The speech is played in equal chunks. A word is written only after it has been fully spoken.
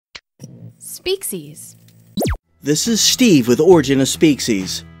Speaksies. This is Steve with Origin of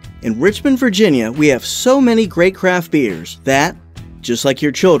Speaksies. In Richmond, Virginia, we have so many great craft beers that, just like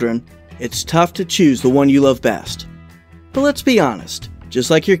your children, it's tough to choose the one you love best. But let's be honest,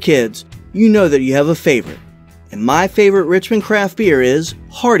 just like your kids, you know that you have a favorite. And my favorite Richmond craft beer is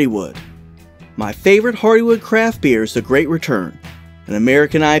Hardywood. My favorite Hardywood craft beer is the Great Return, an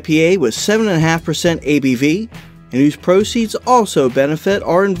American IPA with 7.5% ABV, and whose proceeds also benefit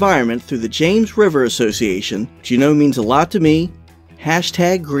our environment through the James River Association, which you know means a lot to me,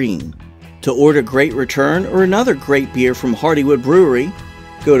 #green. To order Great Return or another great beer from Hardywood Brewery,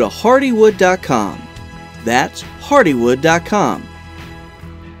 go to hardywood.com. That's hardywood.com.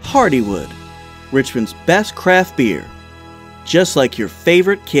 Hardywood, Richmond's best craft beer. Just like your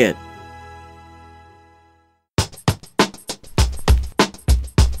favorite kid.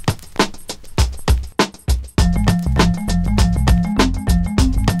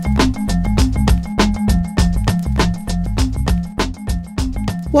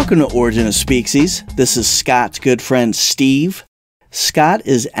 Welcome to Origin of Speaksies. This is Scott's good friend Steve. Scott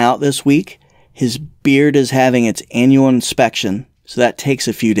is out this week. His beard is having its annual inspection, so that takes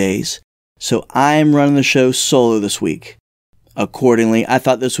a few days. So I'm running the show solo this week. Accordingly, I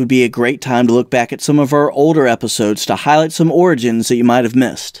thought this would be a great time to look back at some of our older episodes to highlight some origins that you might have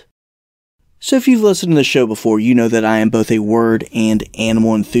missed. So if you've listened to the show before, you know that I am both a word and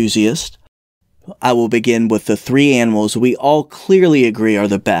animal enthusiast. I will begin with the three animals we all clearly agree are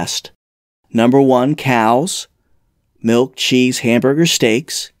the best. Number 1, cows. Milk, cheese, hamburger,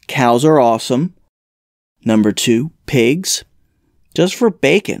 steaks. Cows are awesome. Number 2, pigs. Just for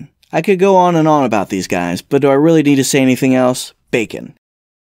bacon. I could go on and on about these guys, but do I really need to say anything else? Bacon.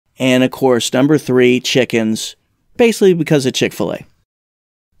 And of course, number 3, chickens. Basically because of Chick-fil-A.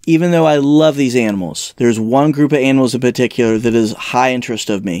 Even though I love these animals, there's one group of animals in particular that is high interest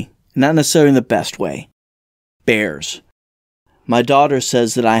of me. Not necessarily in the best way. Bears. My daughter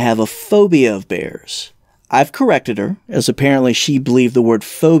says that I have a phobia of bears. I've corrected her, as apparently she believed the word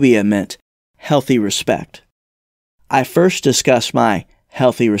phobia meant healthy respect. I first discussed my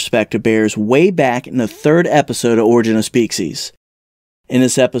healthy respect of bears way back in the 3rd episode of Origin of Speaksies. In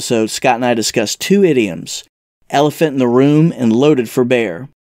this episode, Scott and I discussed 2 idioms, elephant in the room and loaded for bear.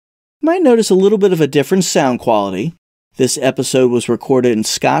 You might notice a little bit of a different sound quality. This episode was recorded in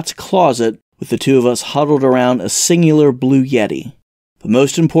Scott's closet with the two of us huddled around a singular Blue Yeti. But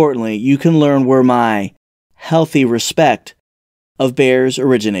most importantly, you can learn where my healthy respect of bears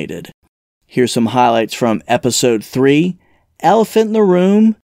originated. Here's some highlights from episode 3, Elephant in the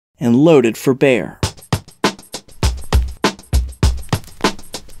Room and Loaded for Bear.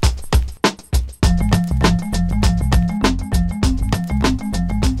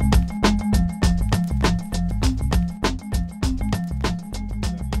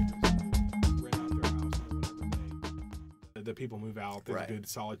 People move out. There's Right. a good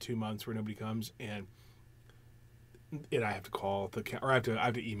solid 2 months where nobody comes, and I have to call the or I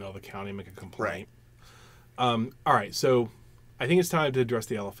have to email the county and make a complaint. All right, so I think it's time to address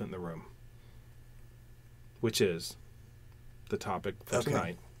the elephant in the room, which is the topic for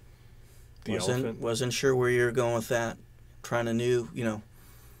tonight. The elephant. Wasn't sure where you were going with that. Trying a new,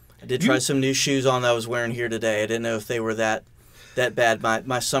 I did try some new shoes on that I was wearing here today. I didn't know if they were that bad.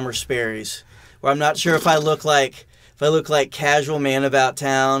 My summer Sperry's, where I'm not sure if I look like casual man about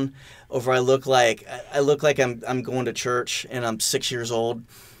town, or if I look like I'm going to church and I'm 6 years old,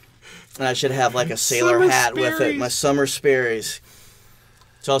 and I should have like a sailor Summer hat Sperry's. with it. My summer Sperry's.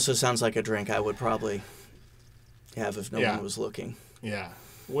 Which also sounds like a drink I would probably have if no one was looking. Yeah.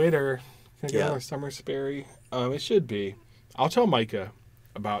 Waiter, can I get our summer Sperry? It should be. I'll tell Micah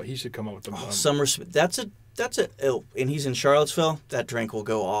about. He should come up with the Summer. That's and he's in Charlottesville. That drink will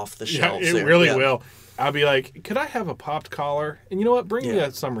go off the shelves. Yeah, it really will. I'll be like, could I have a popped collar? And you know what? Bring me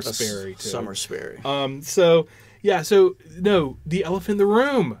a summer Sperry, too. Summer Sperry. So the elephant in the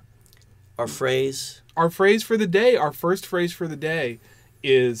room. Our phrase for the day, our first phrase for the day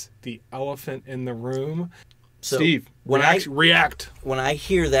is the elephant in the room. So Steve, react. When I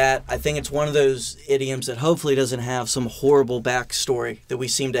hear that, I think it's one of those idioms that hopefully doesn't have some horrible backstory that we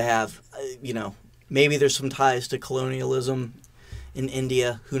seem to have. Maybe there's some ties to colonialism in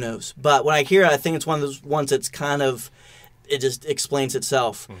India, who knows? But when I hear it, I think it's one of those ones that's it just explains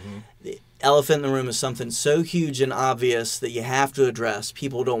itself. Mm-hmm. The elephant in the room is something so huge and obvious that you have to address.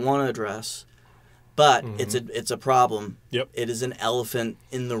 People don't want to address, but it's a problem. Yep. It is an elephant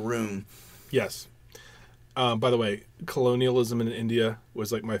in the room. Yes. By the way, colonialism in India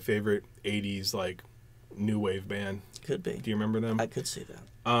was like my favorite 80s like new wave band. Could be. Do you remember them? I could see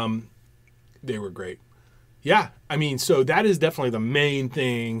that. They were great. Yeah, I mean, so that is definitely the main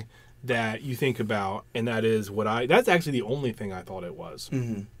thing that you think about, and that is that's actually the only thing I thought it was,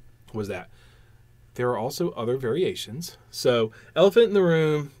 was that there are also other variations. So Elephant in the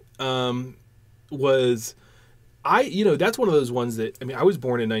Room was, that's one of those ones that, I mean, I was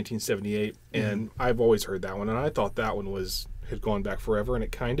born in 1978, and I've always heard that one, and I thought that one had gone back forever, and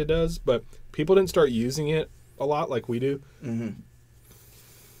it kind of does, but people didn't start using it a lot like we do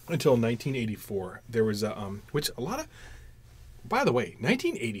until 1984. There was by the way,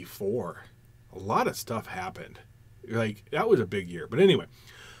 1984, a lot of stuff happened. Like, that was a big year. But anyway,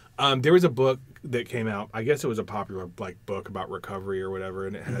 there was a book that came out. I guess it was a popular book about recovery or whatever,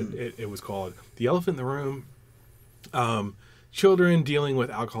 and it was called The Elephant in the Room, Children Dealing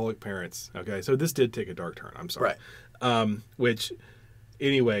with Alcoholic Parents. Okay, so this did take a dark turn. I'm sorry. Right. Which,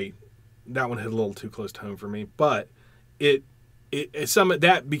 anyway, that one hit a little too close to home for me. But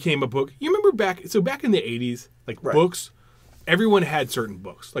that became a book. You remember back in the 80s, books. Everyone had certain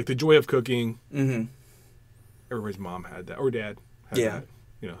books, like The Joy of Cooking. Everybody's mom had that, or dad had that.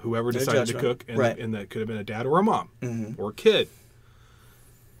 Whoever decided to cook, and that could have been a dad or a mom or a kid.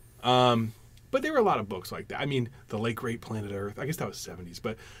 But there were a lot of books like that. I mean, The Late Great Planet Earth. I guess that was 70s,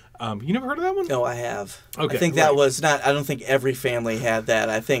 but you never heard of that one? No, I have. Okay, I think that was not. I don't think every family had that.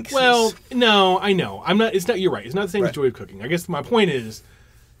 I think. Well, no, I know. I'm not. It's not. You're right. It's not the same as Joy of Cooking. I guess my point is,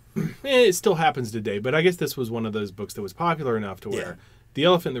 it still happens today. But I guess this was one of those books that was popular enough to where The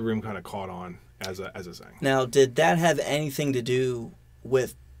Elephant in the Room kind of caught on as a thing. Now, did that have anything to do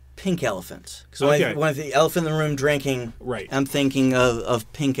with pink elephants? Because when the Elephant in the Room drinking, I'm thinking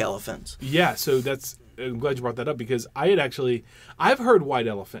of pink elephants. Yeah, so I'm glad you brought that up, because I've heard White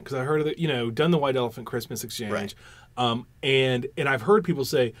Elephant, because I heard of it, done the White Elephant Christmas exchange. And I've heard people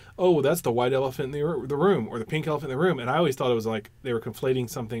say, oh, well, that's the White Elephant in the room, or the Pink Elephant in the room. And I always thought it was like they were conflating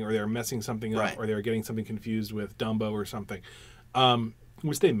something, or they were messing something up, or they were getting something confused with Dumbo or something,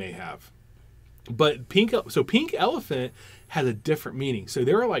 which they may have. But Pink Elephant has a different meaning. So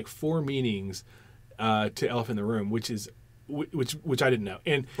there are 4 meanings to Elephant in the Room, which I didn't know.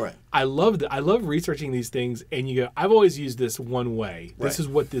 And I love researching these things, and you go, I've always used this one way. This is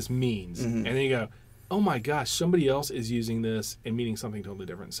what this means. And then you go, oh my gosh, somebody else is using this and meaning something totally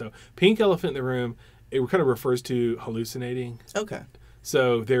different. So Pink Elephant in the Room, it kind of refers to hallucinating. Okay.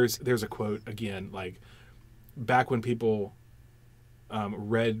 So there's a quote, again, back when people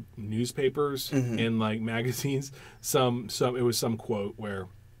read newspapers and magazines, it was some quote where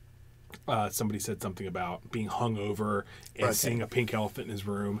somebody said something about being hungover and seeing a pink elephant in his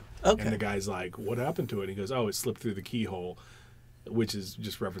room. Okay. And the guy's like, what happened to it? And he goes, oh, it slipped through the keyhole, which is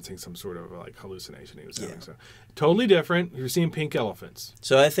just referencing some sort of hallucination he was having. So totally different. You're seeing pink elephants.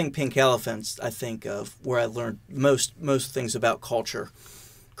 So I think pink elephants, I think of where I learned most things about culture.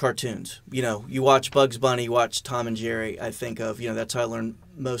 Cartoons. You watch Bugs Bunny, you watch Tom and Jerry. I think of, that's how I learned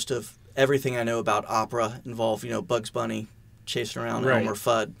most of everything I know about opera involved, Bugs Bunny chasing around Elmer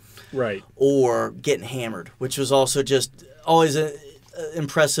Fudd. Right. Or getting hammered, which was also just always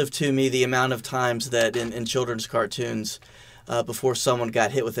impressive to me, the amount of times that in children's cartoons, before someone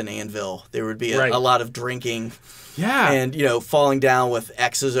got hit with an anvil, there would be a lot of drinking. Yeah. And, falling down with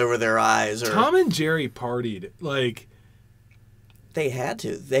X's over their eyes. Or Tom and Jerry partied. They had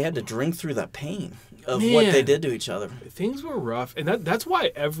to. They had to drink through the pain of what they did to each other. Things were rough. And that's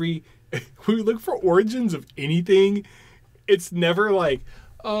why when we look for origins of anything, it's never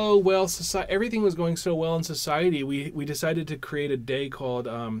oh, well, everything was going so well in society. We decided to create a day called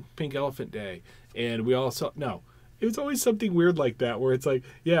Pink Elephant Day. And we all saw... No. It was always something weird like that, where it's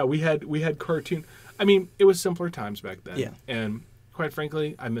we had cartoon... I mean, it was simpler times back then. Yeah. And quite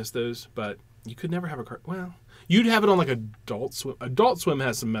frankly, I miss those. But you could never have a cartoon... Well... You'd have it on Adult Swim. Adult Swim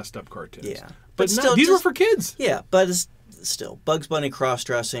has some messed up cartoons. Yeah. But still, these were for kids. Yeah, but it's still Bugs Bunny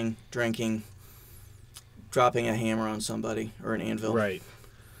cross-dressing, drinking, dropping a hammer on somebody or an anvil. Right.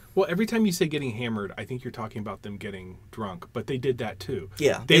 Well, every time you say getting hammered, I think you're talking about them getting drunk, but they did that too.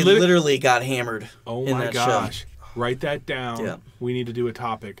 Yeah, they literally got hammered. Oh my gosh. Show. Write that down. Yeah. We need to do a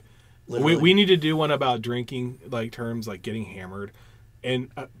topic. We need to do one about drinking, terms like getting hammered. And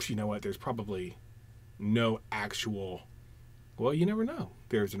you know what? There's probably... no actual... Well, you never know.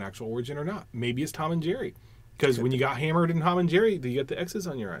 There's an actual origin or not. Maybe it's Tom and Jerry. Because when you got hammered in Tom and Jerry, you get the X's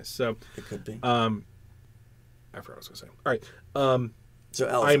on your eyes. So it could be. I forgot what I was going to say. All right. So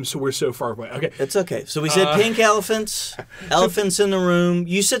elephant. We're so far away. Okay. It's okay. So we said pink elephants, elephants in the room.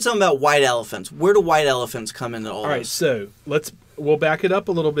 You said something about white elephants. Where do white elephants come into all right, so we'll back it up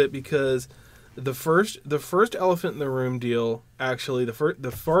a little bit, because the first Elephant in the Room deal, actually, the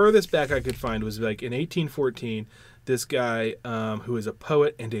farthest back I could find was in 1814. This guy, who is a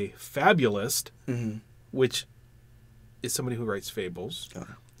poet and a fabulist, which is somebody who writes fables,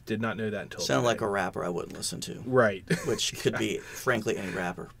 Did not know that until Sound today. like a rapper I wouldn't listen to. Right. Which could be, frankly, any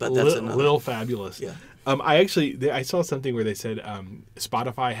rapper. But that's another. Lil Fabulous. Yeah. I saw something where they said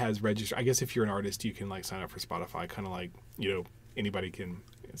Spotify has registered. I guess if you're an artist, you can like sign up for Spotify, kind of like anybody can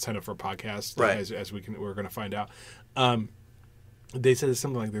sign up for a podcast. Right. As we're going to find out. They said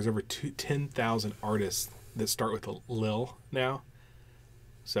something like there's over 10,000 artists that start with a Lil now.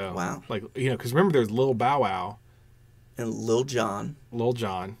 So wow. Like because remember there's Lil Bow Wow and Lil Jon.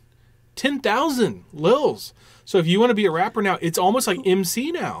 10,000 Lils. So if you want to be a rapper now, it's almost like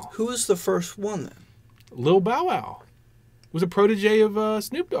MC now. Who was the first one then? Lil Bow Wow was a protege of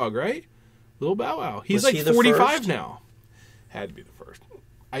Snoop Dogg, right? Lil Bow Wow. He's Was like he the 45 first? now. Had to be the first.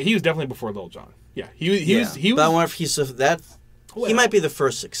 He was definitely before Lil Jon. Yeah, he was. But I wonder if he's that. Well, he might be the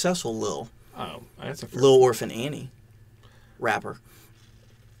first successful Lil. Oh, that's a first. Lil Orphan Annie rapper.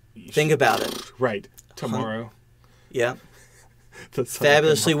 Think about it. Right. Tomorrow. Yeah. The son of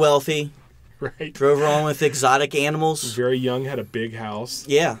Fabulously wealthy. Right. Drove around with exotic animals. Very young, had a big house.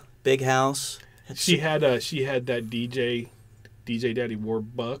 Yeah. Big house. She had that DJ Daddy wore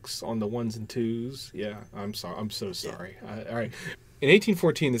bucks on the ones and twos. Yeah, I'm sorry. I'm so sorry. Yeah. All right. In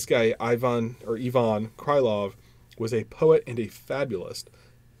 1814, this guy Ivan Krylov was a poet and a fabulist.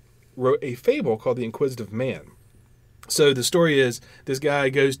 Wrote a fable called The Inquisitive Man. So the story is this guy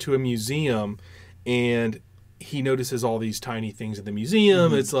goes to a museum and he notices all these tiny things in the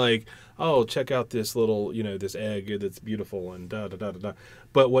museum. Mm-hmm. It's like, oh, check out this little, this egg that's beautiful and da da da da da.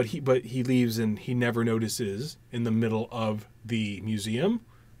 But he leaves and he never notices in the middle of the museum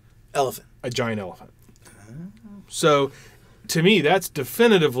a giant elephant. So to me, that's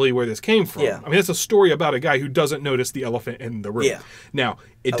definitively where this came from. Yeah. I mean, it's a story about a guy who doesn't notice the elephant in the room. Yeah. Now,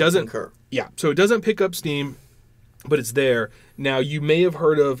 it doesn't. Concur. Yeah. So it doesn't pick up steam, but it's there. Now, you may have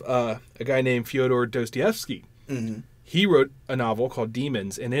heard of a guy named Fyodor Dostoevsky. Mm-hmm. He wrote a novel called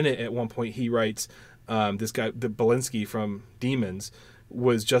Demons, and in it, at one point, he writes this guy, the Belinsky from Demons,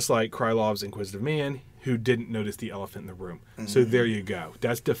 was just like Krylov's Inquisitive Man, who didn't notice the elephant in the room. Mm-hmm. So there you go.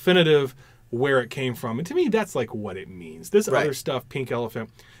 That's definitive where it came from. And to me, that's like what it means. This other stuff, pink elephant.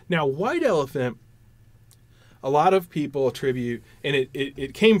 Now, white elephant, a lot of people attribute, and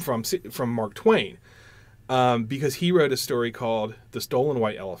it came from Mark Twain, because he wrote a story called The Stolen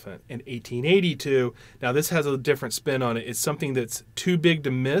White Elephant in 1882. Now, this has a different spin on it. It's something that's too big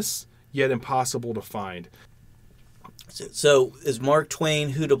to miss, yet impossible to find. So is Mark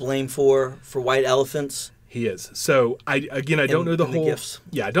Twain who to blame for white elephants? He is. So I don't know the whole. Gifts.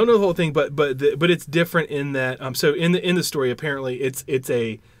 Yeah, I don't know the whole thing, but it's different in that. So in the story, apparently it's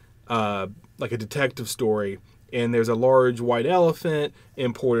a like a detective story, and there's a large white elephant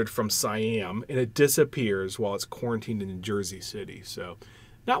imported from Siam, and it disappears while it's quarantined in Jersey City. So,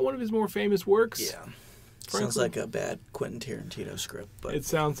 not one of his more famous works. Yeah, frankly. Sounds like a bad Quentin Tarantino script. But it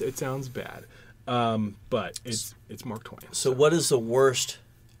sounds bad, but it's Mark Twain. So what is the worst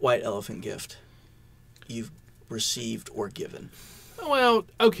white elephant gift you've received or given? Well,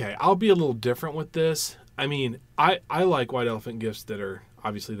 okay, I'll be a little different with this. I mean, I like white elephant gifts that are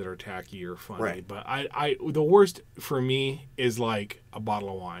tacky or funny, right. But the worst for me is like a bottle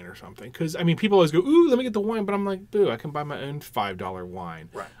of wine or something. Because I mean, people always go, "Ooh, let me get the wine," but I'm like, "Boo, I can buy my own $5 wine."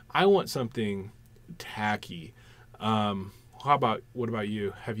 Right. I want something tacky. What about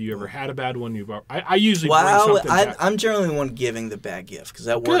you? Have you ever had a bad one? I usually bring something back. I'm generally the one giving the bad gift because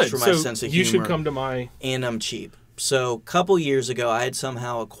that works for my sense of humor. You should come to my... And I'm cheap. So a couple years ago, I had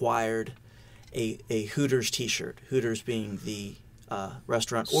somehow acquired a Hooters T-shirt. Hooters being the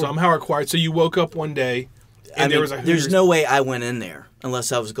restaurant. Somehow acquired. So you woke up one day and there was a Hooters. There's no way I went in there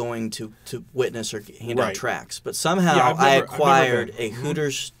unless I was going to witness or hand out tracts. But somehow I acquired a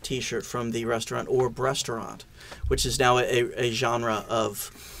Hooters T-shirt from the restaurant or restaurant, which is now a genre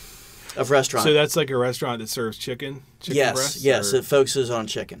of restaurant. So that's like a restaurant that serves chicken breasts? Yes, it focuses on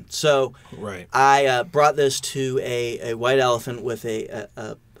chicken. So I brought this to a white elephant with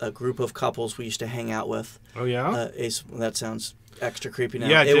a group of couples we used to hang out with. Oh, yeah? That sounds extra creepy now.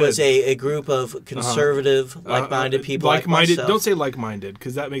 Yeah, it was a group of conservative, like-minded people. Like-minded. Like don't say like-minded,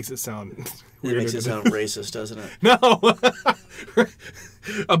 because that makes it sound weird. It makes it sound racist, doesn't it? No.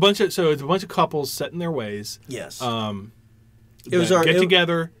 It's a bunch of couples set in their ways. Yes. It was get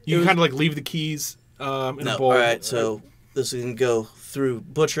together. You kind of like leave the keys in a bowl. All right, so this can go through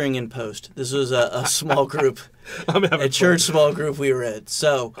butchering and post. This was a small group, a church small group we were at.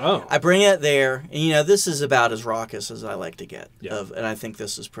 So I bring it there, and this is about as raucous as I like to get. Yeah. And I think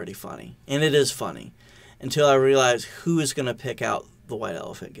this is pretty funny, and it is funny, until I realized who is going to pick out the white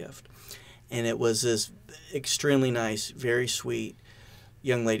elephant gift, and it was this extremely nice, very sweet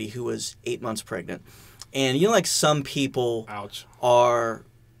young lady who was 8 months pregnant. And like some people are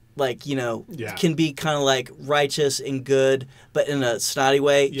like, you know, Yeah. can be kind of like righteous and good, but in a snotty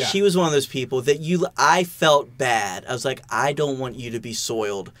way. Yeah. She was one of those people that I felt bad. I was like, I don't want you to be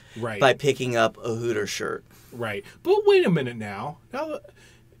soiled Right. by picking up a Hooter shirt. Right. But wait a minute now. Now,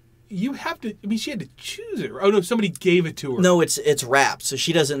 you have to, I mean, she had to choose it. Oh, no, somebody gave it to her. No, it's wrapped, so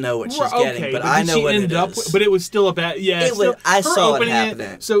she doesn't know what she's Okay, getting, but did I know she what end it up is. with- but it was still a bad, yeah. It was- I saw it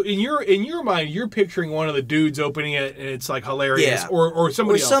happening. So in your mind, you're picturing one of the dudes opening it, and it's like hilarious. Yeah. Or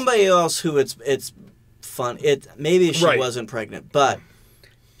somebody else. Somebody else who it's fun. Maybe she Right. wasn't pregnant, but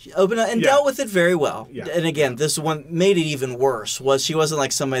she opened it and Yeah. dealt with it very well. Yeah. And again, this one made it even worse. She wasn't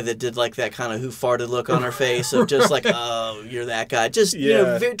like somebody that did like that kind of who farted look on her face of just like, oh, you're that guy. Just you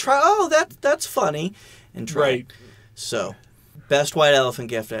know, try. Oh, that's funny, and try. Right. So, best white elephant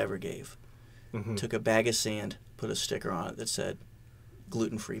gift I ever gave. Mm-hmm. Took a bag of sand, put a sticker on it that said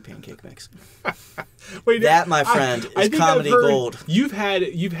gluten-free pancake mix. Wait, That, my friend, I is think I've comedy heard- gold. You've had.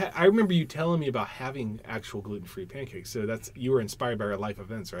 I remember you telling me about having actual gluten-free pancakes. So you were inspired by our life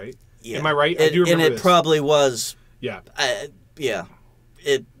events, right? Yeah. Am I right? I do remember and it this. probably was. Yeah. Yeah,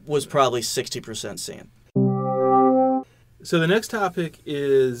 it was probably 60% sand. So the next topic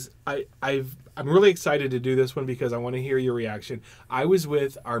is I'm really excited to do this one because I want to hear your reaction. I was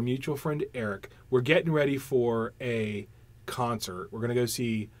with our mutual friend Eric. We're getting ready for a concert. We're gonna go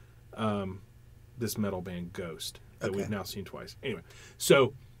see this metal band Ghost that we've now seen twice. Anyway,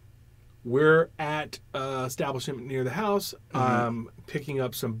 so we're at establishment near the house, picking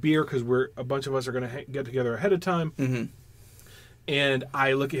up some beer because a bunch of us are gonna get together ahead of time. Mm-hmm. And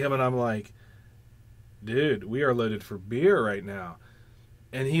I look at him and I'm like, dude, we are loaded for beer right now.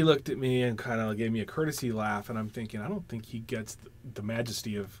 And he looked at me and kind of gave me a courtesy laugh. And I'm thinking, I don't think he gets the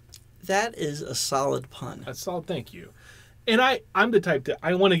majesty of... That is a solid pun. A solid thank you. And I'm the type that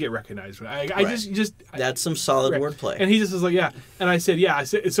I want to get recognized. I just That's some solid right. wordplay. And he just was like, yeah. And I said, yeah.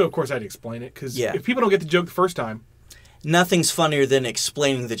 So of course I'd explain it because if people don't get the joke the first time, nothing's funnier than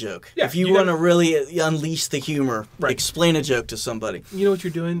explaining the joke. Yeah, if you you want to gotta- really unleash the humor, Right. explain a joke to somebody. you know what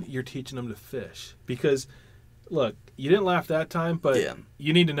you're doing? You're teaching them to fish. Because, look, you didn't laugh that time, but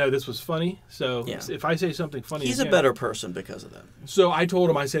you need to know this was funny. So if I say something funny He's again, a better person because of that. So I told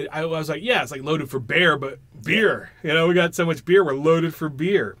him, I was like, yeah, it's like loaded for bear, but beer. You know, we got so much beer, we're loaded for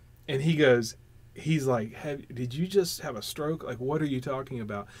beer. And he's like, did you just have a stroke? Like, what are you talking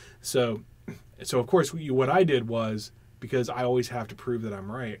about? So of course, what I did was, because I always have to prove that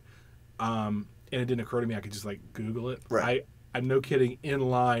I'm right, and it didn't occur to me I could just like Google it. Right. I'm no kidding. In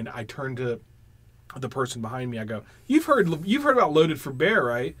line, I turned to the person behind me. I go, you've heard about loaded for bear,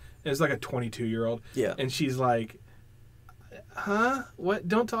 right? And it's like a 22-year-old. Yeah. And she's like, huh? What?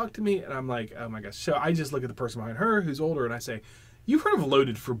 Don't talk to me. And I'm like, oh my gosh. So I just look at the person behind her who's older and I say, you've heard of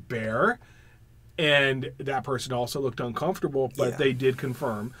loaded for bear? And that person also looked uncomfortable, but they did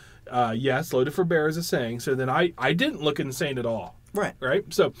confirm, yes, loaded for bear is a saying. So then I didn't look insane at all. Right. Right?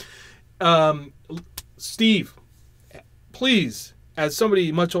 So, Steve, please, as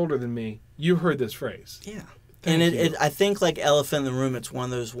somebody much older than me, you heard this phrase. Yeah. Thank And you. I think like elephant in the room, it's one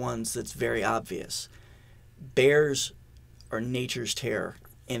of those ones that's very obvious. Bears are nature's terror.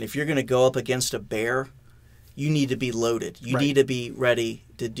 And if you're going to go up against a bear, you need to be loaded. You need to be ready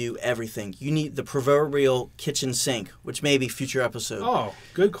to do everything. You need the proverbial kitchen sink, which may be future episode. Oh,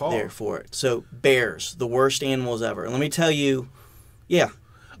 good call. There for it. So bears, the worst animals ever. And let me tell you,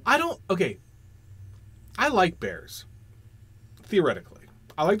 Okay. I like bears, theoretically.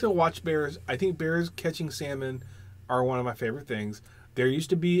 I like to watch bears. I think bears catching salmon are one of my favorite things. There used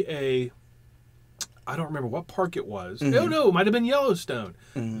to be I don't remember what park it was. No, it might have been Yellowstone.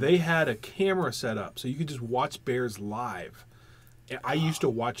 They had a camera set up so you could just watch bears live. And I used to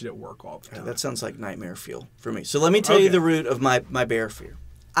watch it at work all the time. that sounds like nightmare fuel for me. So let me tell you the root of my bear fear.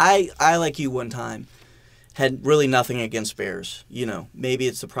 I, like you one time, had really nothing against bears. You know, maybe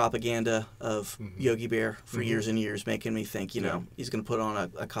it's the propaganda of Yogi Bear for years and years making me think, you know, he's going to put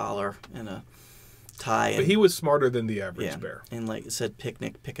on a collar and a tie. But he was smarter than the average bear. And like it said,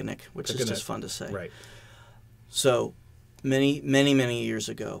 picnic, which is just fun to say. Right. So many, many, many years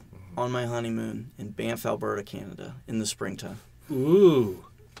ago, on my honeymoon in Banff, Alberta, Canada, in the springtime. Ooh.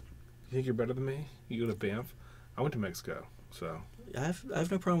 You think you're better than me? You go to Banff? I went to Mexico, so... I have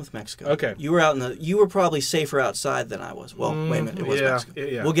no problem with Mexico. Okay. You were you were probably safer outside than I was. Well, wait a minute, it was Mexico.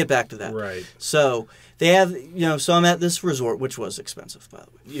 Yeah. We'll get back to that. Right. So they have, so I'm at this resort, which was expensive, by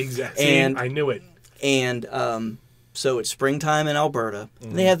the way. Exactly. And I knew it. And so it's springtime in Alberta.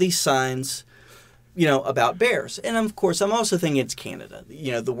 And they have these signs, about bears. And of course, I'm also thinking it's Canada.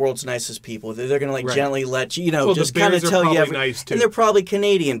 The world's nicest people. They're going to like gently let you, just kind of tell you everything. Nice too. And they're probably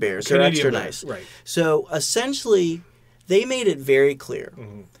Canadian bears. They're extra nice. Right. So essentially, they made it very clear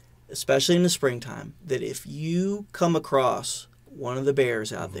especially in the springtime, that if you come across one of the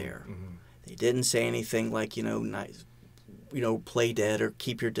bears out there, they didn't say anything like, nice, play dead or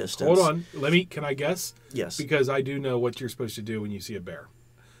keep your distance. Hold on. Can I guess? Yes. Because I do know what you're supposed to do when you see a bear.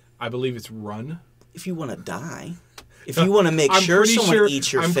 I believe it's run. If you want to die. If you want to make sure someone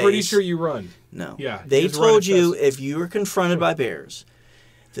eats your face. I'm pretty sure you run. No. Yeah. They told you if you were confronted by bears,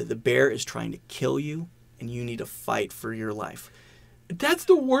 that the bear is trying to kill you and you need to fight for your life. That's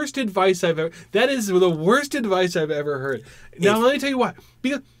the worst advice I've ever... That is the worst advice I've ever heard. Now, let me tell you why.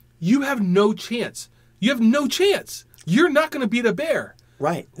 Because you have no chance. You have no chance. You're not going to beat a bear.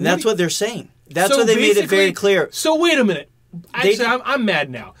 Right. And that's what they're saying. That's what they made it very clear. So wait a minute. Actually, I'm mad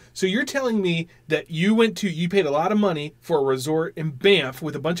now. So you're telling me that you paid a lot of money for a resort in Banff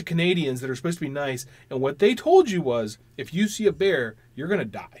with a bunch of Canadians that are supposed to be nice, and what they told you was, if you see a bear, you're going to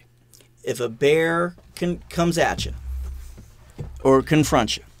die. If a bear comes at you or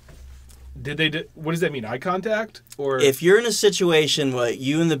confronts you. What does that mean? Eye contact? Or if you're in a situation where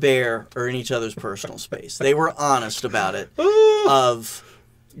you and the bear are in each other's personal space, they were honest about it.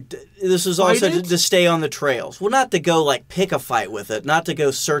 This is also to stay on the trails. Well, not to go pick a fight with it, not to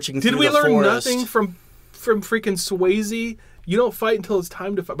go searching through the forest. Did we learn nothing from freaking Swayze? You don't fight until it's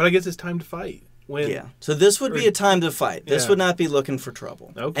time to fight. But I guess it's time to fight. So this would be a time to fight. This would not be looking for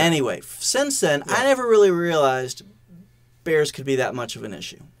trouble. Okay. Anyway, since then, I never really realized bears could be that much of an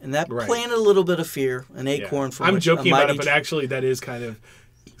issue. And that planted a little bit of fear, an acorn from I'm joking about it, but actually that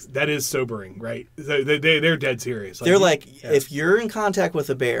is sobering, right? They're dead serious. They're if you're in contact with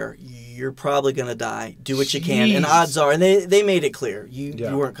a bear, you're probably going to die. Do what you can. And odds are, and they made it clear, you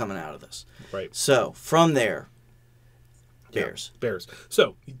weren't coming out of this. Right. So, from there, bears. Bears.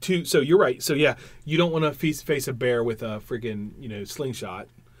 So you're right. So, you don't want to face a bear with a friggin', slingshot.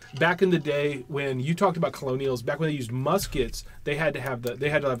 Back in the day when you talked about colonials, back when they used muskets, they had to have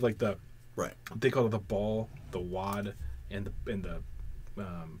the right. They call it the ball, the wad, and the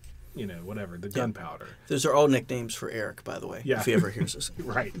whatever, the gunpowder. Those are all nicknames for Eric, by the way, if he ever hears this.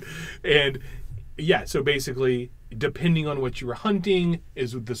 Right. And so basically, depending on what you were hunting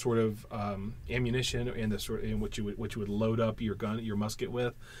is the sort of ammunition and what you would load up your musket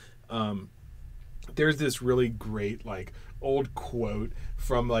with. There's this really great old quote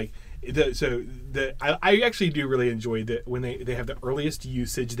from I actually do really enjoy that when they have the earliest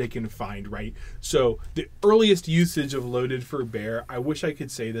usage they can find, right? So the earliest usage of loaded for bear, I wish I could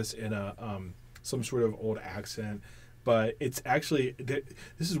say this in a some sort of old accent, but it's actually,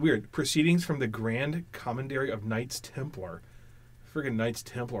 this is weird, proceedings from the Grand Commentary of Knights Templar. Friggin' Knights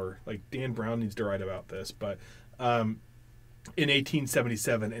Templar, Dan Brown needs to write about this, but in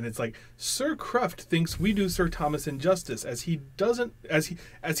 1877, and it's Sir Cruft thinks we do Sir Thomas injustice as he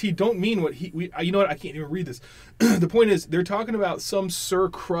don't mean what you know what, I can't even read this. The point is they're talking about some Sir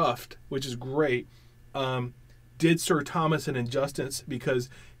Cruft, which is great, did Sir Thomas an injustice because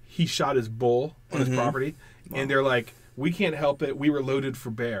he shot his bull on his property. Wow. And they're we can't help it, we were loaded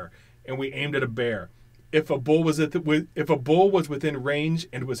for bear and we aimed at a bear. If a bull was within range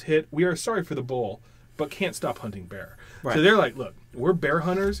and was hit, we are sorry for the bull, but can't stop hunting bear. Right. So they're look, we're bear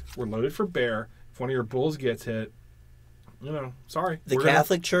hunters. We're loaded for bear. If one of your bulls gets hit, sorry. The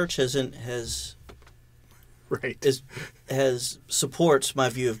Catholic Church has supports my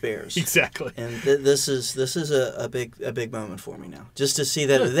view of bears. Exactly. And this is a big moment for me now. Just to see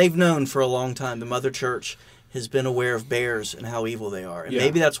that they've known for a long time. The Mother Church has been aware of bears and how evil they are. And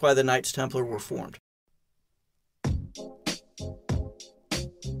maybe that's why the Knights Templar were formed.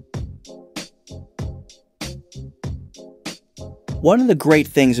 One of the great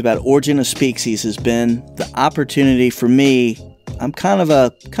things about Origin of Speaksies has been the opportunity for me. I'm kind of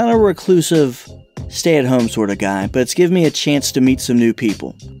a reclusive, stay-at-home sort of guy, but it's given me a chance to meet some new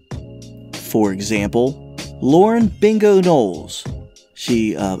people. For example, Lauren Bingo Knowles.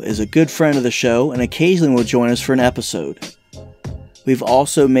 She is a good friend of the show and occasionally will join us for an episode. We've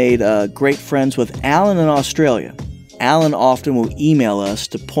also made great friends with Alan in Australia. Alan often will email us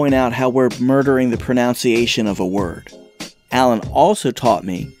to point out how we're murdering the pronunciation of a word. Alan also taught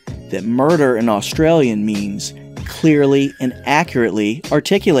me that murder in Australian means clearly and accurately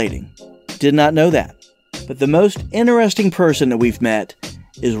articulating. Did not know that. But the most interesting person that we've met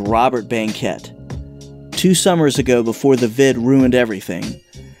is Robert Banquette. 2 summers ago, before the vid ruined everything,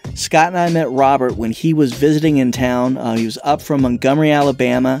 Scott and I met Robert when he was visiting in town. He was up from Montgomery,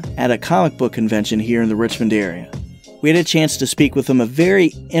 Alabama at a comic book convention here in the Richmond area. We had a chance to speak with him, a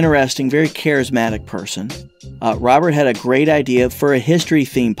very interesting, very charismatic person. Robert had a great idea for a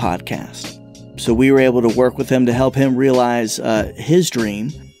history-themed podcast, so we were able to work with him to help him realize his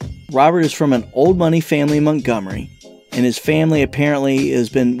dream. Robert is from an old money family in Montgomery. and his family apparently has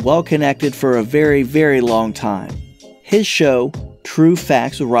been well connected for a very, very long time. His show, True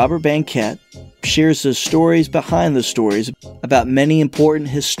Facts with Robert Banquette, shares the stories behind the stories about many important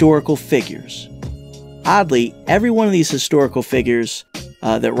historical figures. Oddly, every one of these historical figures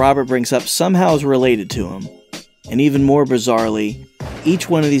that Robert brings up somehow is related to him. And even more bizarrely, each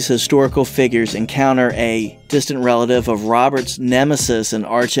one of these historical figures encounter a distant relative of Robert's nemesis and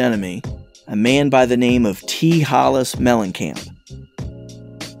archenemy, a man by the name of T. Hollis Mellencamp.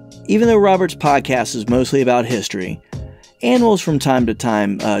 Even though Robert's podcast is mostly about history, animals from time to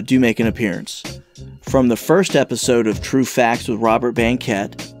time do make an appearance. From the first episode of True Facts with Robert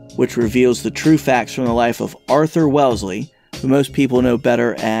Banquette, which reveals the true facts from the life of Arthur Wellesley, who most people know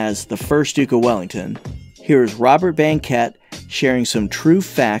better as the first Duke of Wellington, here is Robert Banquette sharing some true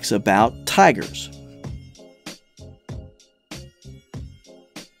facts about tigers.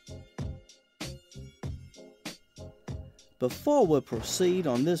 Before we proceed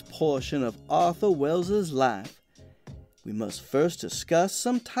on this portion of Arthur Wellesley's life, we must first discuss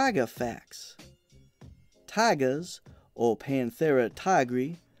some tiger facts. Tigers, or Panthera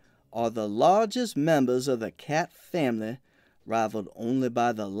tigri, are the largest members of the cat family, rivaled only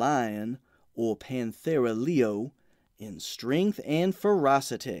by the lion, or Panthera leo, in strength and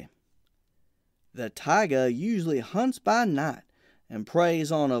ferocity. The tiger usually hunts by night and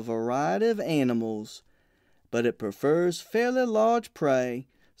preys on a variety of animals, but it prefers fairly large prey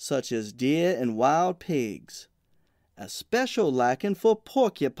such as deer and wild pigs. A special liking for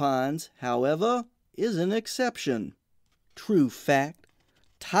porcupines, however, is an exception. True fact,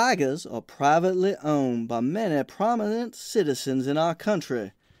 tigers are privately owned by many prominent citizens in our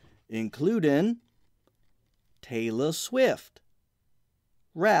country, including Taylor Swift,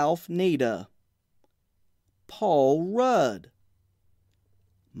 Ralph Nader, Paul Rudd,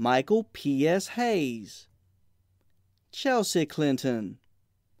 Michael P.S. Hayes, Chelsea Clinton,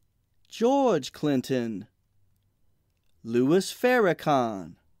 George Clinton, Louis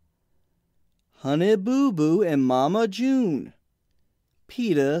Farrakhan, Honey Boo Boo and Mama June,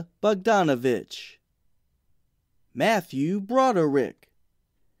 Peter Bogdanovich, Matthew Broderick,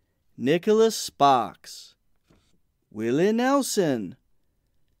 Nicholas Sparks, Willie Nelson,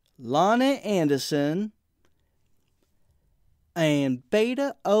 Lonnie Anderson, and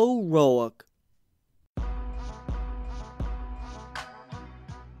Beta O'Rourke.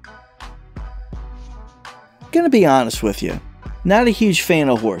 Gonna be honest with you, not a huge fan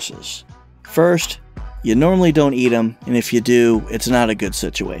of horses. First, you normally don't eat them, and if you do, it's not a good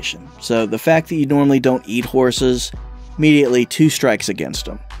situation. So the fact that you normally don't eat horses, immediately 2 strikes against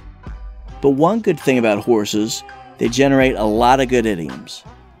them. But one good thing about horses, they generate a lot of good idioms.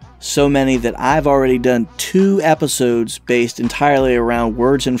 So many that I've already done 2 episodes based entirely around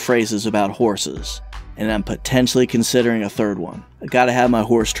words and phrases about horses, and I'm potentially considering a 3rd one. I gotta have my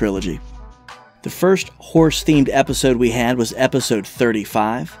horse trilogy. The first horse-themed episode we had was episode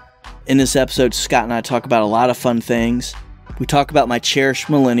 35. In this episode, Scott and I talk about a lot of fun things. We talk about my cherished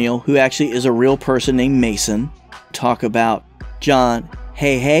millennial, who actually is a real person named Mason. We talk about John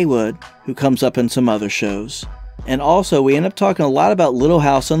Heywood, who comes up in some other shows. And also, we end up talking a lot about Little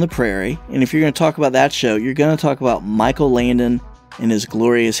House on the Prairie. And if you're going to talk about that show, you're going to talk about Michael Landon and his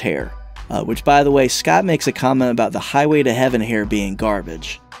glorious hair. Which, by the way, Scott makes a comment about the Highway to Heaven hair being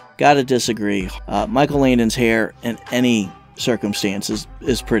garbage. Gotta disagree. Michael Landon's hair in any circumstances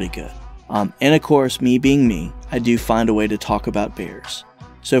is pretty good. And of course, me being me, I do find a way to talk about bears.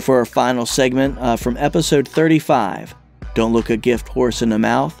 So for our final segment from episode 35, don't look a gift horse in the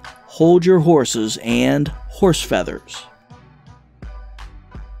mouth, hold your horses, and horse feathers.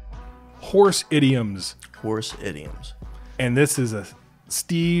 Horse idioms. Horse idioms. And this is a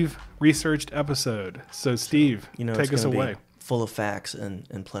Steve researched episode. So Steve, take us away. Full of facts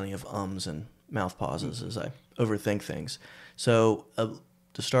and plenty of ums and mouth pauses as I overthink things. So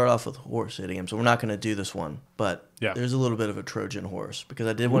to start off with horse idioms, we're not going to do this one, but there's a little bit of a Trojan horse because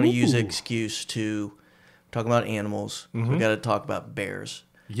I did want to use an excuse to talk about animals. We got to talk about bears.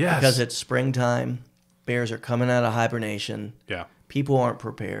 Yes. Because it's springtime, bears are coming out of hibernation. Yeah. People aren't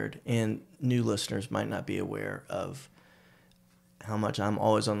prepared, and new listeners might not be aware of how much I'm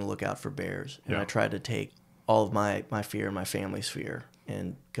always on the lookout for bears. And I try to take all of my fear and my family's fear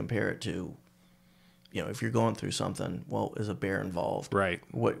and compare it to, if you're going through something, well, is a bear involved? Right.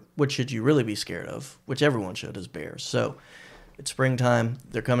 What should you really be scared of? Which everyone should, is bears. So it's springtime.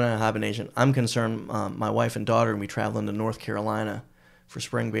 They're coming out of hibernation. I'm concerned my wife and daughter will be traveling to North Carolina for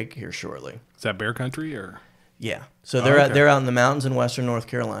spring break here shortly. Is that bear country or? Yeah. So they're out in the mountains in western North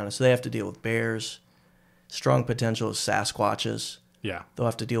Carolina, so they have to deal with bears, strong potential of Sasquatches, Yeah. They'll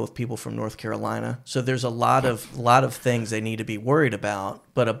have to deal with people from North Carolina. So there's a lot of things they need to be worried about,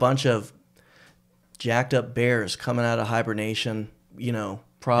 but a bunch of jacked up bears coming out of hibernation,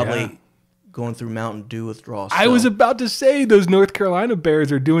 probably going through Mountain Dew withdrawal. I was about to say those North Carolina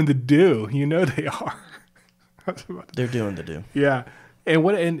bears are doing the do. They are. They're doing the do. Yeah. And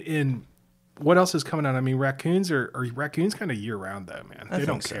what else is coming out? I mean, raccoons are raccoons kind of year round though, man. They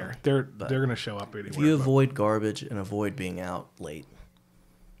don't care. They're going to show up anywhere. If you avoid garbage and avoid being out late,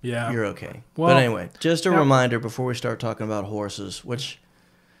 you're okay. Well, but anyway, just a reminder before we start talking about horses, which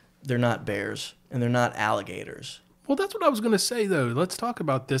they're not bears and they're not alligators. Well, that's what I was going to say though. Let's talk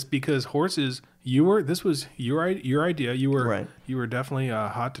about this because horses. This was your idea. You were definitely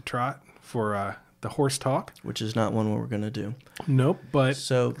hot to trot for the horse talk, which is not one we're going to do. Nope. But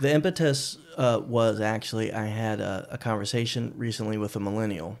so the impetus was actually I had a conversation recently with a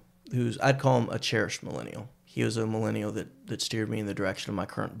millennial I'd call him a cherished millennial. He was a millennial that steered me in the direction of my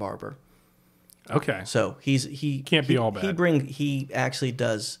current barber. Okay. So he can't be all bad. He actually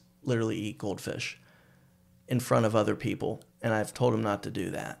does literally eat goldfish in front of other people, and I've told him not to do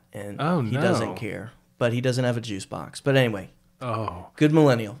that, and he doesn't care. But he doesn't have a juice box. But anyway, good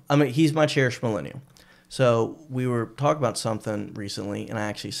millennial. I mean, he's my cherished millennial. So we were talking about something recently, and I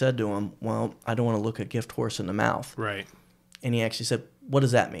actually said to him, "Well, I don't want to look a gift horse in the mouth." Right. And he actually said, "What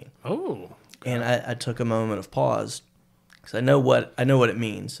does that mean?" Oh. And I took a moment of pause because I know what it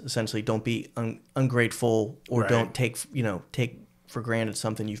means. Essentially, don't be ungrateful or don't take for granted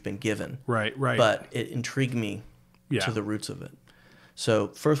something you've been given. Right. But it intrigued me to the roots of it. So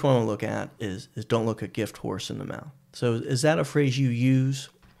first one I want to look at is don't look a gift horse in the mouth. So is that a phrase you use?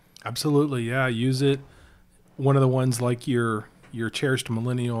 Absolutely, yeah. Use it. One of the ones like your cherished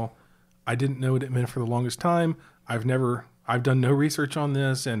millennial. I didn't know what it meant for the longest time. I've done no research on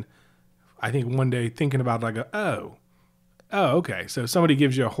this, and I think one day thinking about it, I go, oh, okay. So if somebody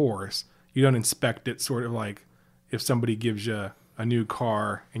gives you a horse, you don't inspect it. Sort of like if somebody gives you a new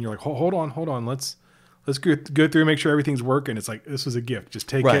car, and you're like, hold on, let's go through and make sure everything's working. It's like this was a gift, just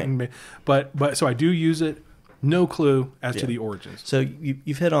take it. But so I do use it. No clue as to the origins. So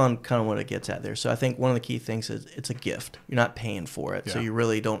you've hit on kind of what it gets at there. So I think one of the key things is it's a gift. You're not paying for it, so you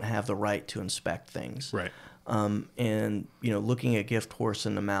really don't have the right to inspect things. Right. And looking a gift horse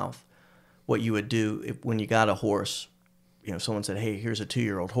in the mouth, what you would do when you got a horse, someone said, "Hey, here's a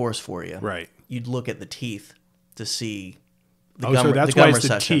 2-year-old horse for you." Right. You'd look at the teeth to see the gum. So that's the gum why it's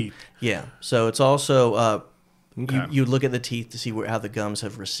recession. the teeth. Yeah. So it's also you'd look at the teeth to see how the gums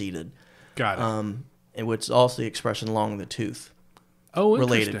have receded. Got it. And what's also the expression "along the tooth." Oh,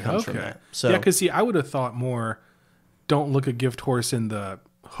 related comes from that. So yeah, because I would have thought more. Don't look a gift horse in the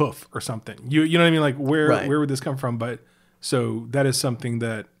hoof or something. You know what I mean? Like where would this come from? But so that is something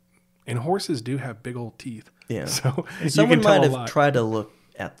that, and horses do have big old teeth. Yeah. So someone might have tried to look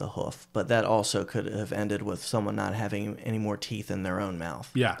at the hoof, but that also could have ended with someone not having any more teeth in their own mouth.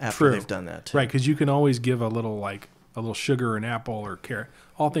 Yeah, after they've done that too. Right, because you can always give a little sugar, an apple, or carrot.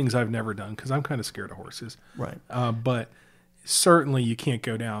 All things I've never done because I'm kind of scared of horses. Right. But certainly you can't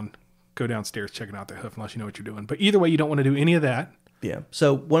go downstairs checking out the hoof unless you know what you're doing. But either way, you don't want to do any of that. Yeah.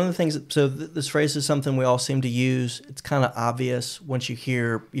 So one of the things, this phrase is something we all seem to use. It's kind of obvious once you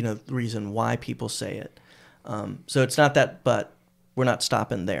hear, the reason why people say it. So it's not that, but we're not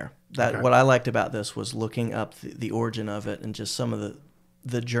stopping there. What I liked about this was looking up the origin of it and just some of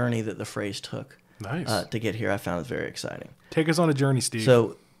the journey that the phrase took. Nice. To get here. I found it very exciting. Take us on a journey, Steve.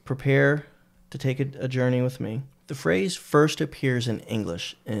 So prepare to take a journey with me. The phrase first appears in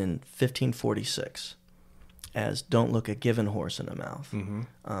English in 1546 as "don't look a given horse in the mouth"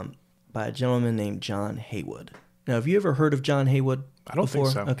 by a gentleman named John Heywood. Now, have you ever heard of John Heywood I don't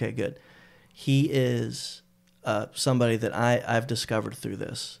before? think so. Okay, good. He is somebody that I've discovered through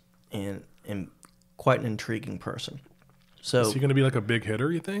this and quite an intriguing person. So is he going to be like a big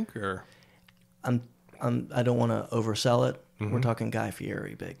hitter, you think? Or I don't want to oversell it. We're talking Guy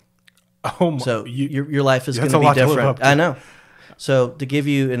Fieri big. Oh my! So your life is going to be different. I know. So to give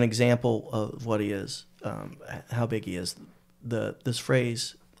you an example of what he is, how big he is, this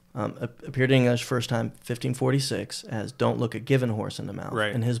phrase appeared in English first time 1546 as "don't look a given horse in the mouth"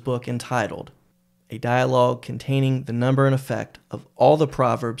 in his book entitled "A Dialogue Containing the Number and Effect of All the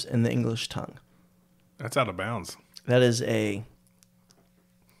Proverbs in the English Tongue." That's out of bounds. That is a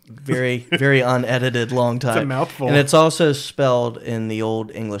very, very unedited long time. It's a mouthful. And it's also spelled in the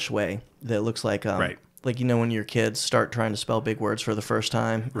old English way that looks like, like when your kids start trying to spell big words for the first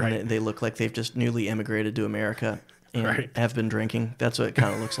time, and they look like they've just newly immigrated to America and have been drinking. That's what it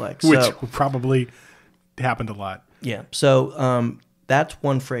kind of looks like. Which probably happened a lot. Yeah. So that's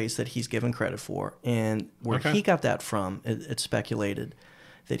one phrase that he's given credit for. And where he got that from, it's speculated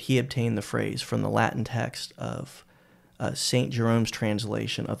that he obtained the phrase from the Latin text of St. Jerome's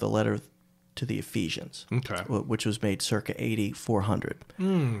translation of the letter to the Ephesians, which was made circa AD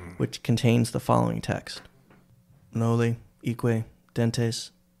 400, which contains the following text. Noli eque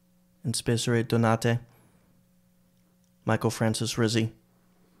dentes inspicere donate. Michael Francis Rizzi,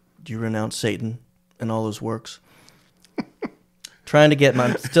 do you renounce Satan and all his works? Trying to get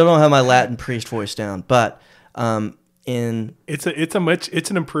still don't have my Latin priest voice down, but it's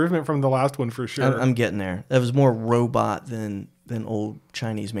an improvement from the last one for sure. I'm getting there. That was more robot than old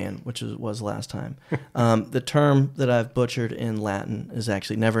Chinese man, which was last time. The term that I've butchered in Latin is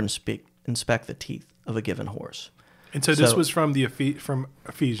actually never inspect the teeth of a given horse. And so this was from from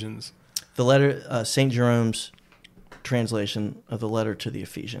Ephesians. The letter, St. Jerome's translation of the letter to the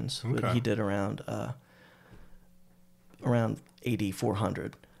Ephesians. He did around AD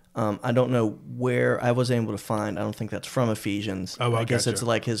 400. I don't know where I was able to find. I don't think that's from Ephesians. Oh, I guess it's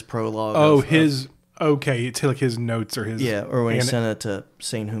like his prologue. Oh, it's like his notes or his... Yeah, or when he sent it to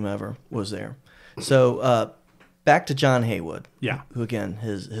Saint whomever was there. So back to John Heywood. Yeah. Who, again,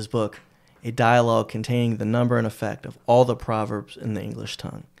 his book, A Dialogue Containing the Number and Effect of All the Proverbs in the English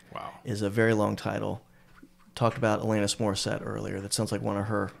Tongue. Wow. Is a very long title. Talked about Alanis Morissette earlier. That sounds like one of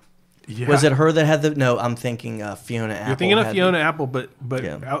her... Yeah. Was it her that had the... No, I'm thinking Fiona Apple. You're thinking of Fiona Apple, but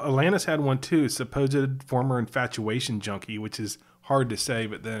Alanis had one too, supposed former infatuation junkie, which is hard to say,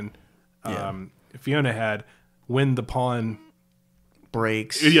 but then Fiona had when the pawn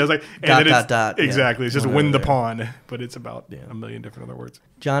breaks. Yeah, it's like... dot. Exactly. It's just when the pawn, but it's about a million different other words.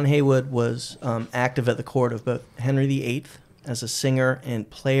 John Heywood was active at the court of both Henry VIII as a singer and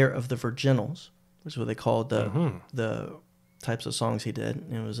player of the virginals, which is what they called the types of songs he did.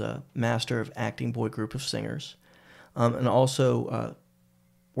 It was a master of acting boy group of singers, and also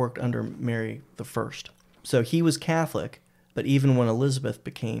worked under Mary I. So he was Catholic, but even when Elizabeth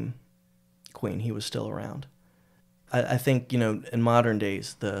became queen, he was still around. I think, in modern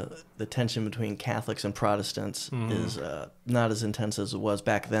days, the tension between Catholics and Protestants is not as intense as it was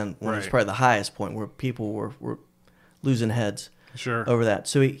back then, when it was probably the highest point, where people were losing heads over that.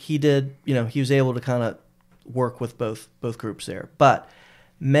 So he did, he was able to kind of work with both groups there. But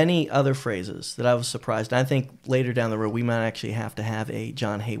many other phrases that I was surprised. And I think later down the road we might actually have to have a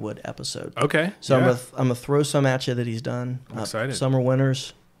John Heywood episode. Okay. So I'm gonna throw some at you that he's done. I'm excited. Some are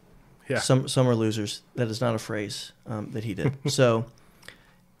winners. Yeah. Some are losers. That is not a phrase that he did. So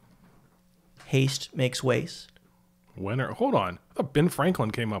haste makes waste. Winner. Hold on. I thought Ben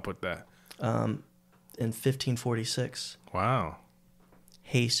Franklin came up with that. In 1546. Wow.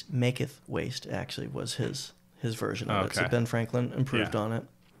 Haste maketh waste actually was his version of it. So Ben Franklin improved on it.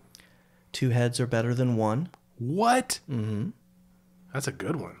 Two heads are better than one. What? Mm-hmm. That's a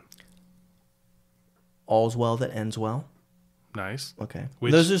good one. All's well that ends well. Nice. Okay.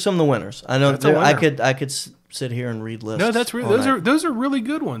 Those are some of the winners. I know I could sit here and read lists. No, that's those are really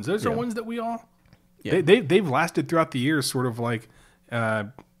good ones. Those are ones that we all they've lasted throughout the years, sort of like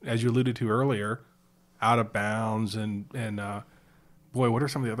as you alluded to earlier, Out of Bounds and boy, what are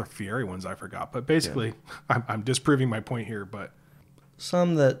some of the other Fieri ones I forgot? But basically, I'm disproving my point here. But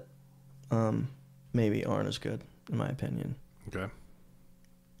some that maybe aren't as good, in my opinion. Okay.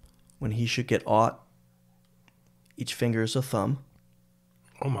 When he should get aught, each finger is a thumb.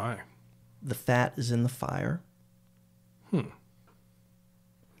 Oh my. The fat is in the fire.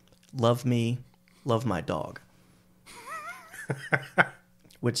 Love me, love my dog.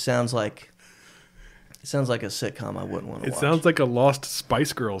 Which sounds like a sitcom I wouldn't want to watch. It sounds like a Lost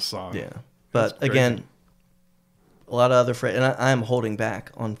Spice Girls song. Yeah. But again, a lot of other phrases, and I am holding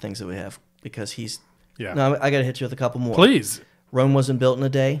back on things that we have because he's... Yeah. No, I got to hit you with a couple more. Please. Rome wasn't built in a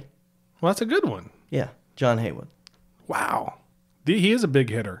day. Well, that's a good one. Yeah. John Heywood. Wow. He is a big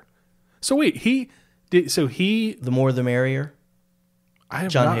hitter. So wait, the more the merrier? I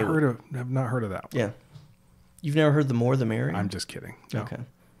have not heard of that one. Yeah. You've never heard the more the merrier? I'm just kidding. No. Okay.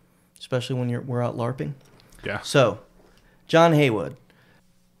 Especially when we're out LARPing? Yeah. So, John Heywood.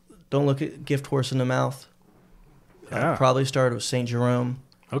 Don't look at gift horse in the mouth. Probably started with St. Jerome.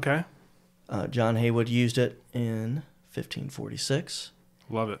 Okay. John Heywood used it in 1546.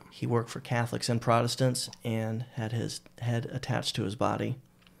 Love it. He worked for Catholics and Protestants and had his head attached to his body,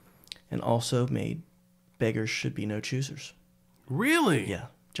 and also made beggars should be no choosers. Really? Yeah,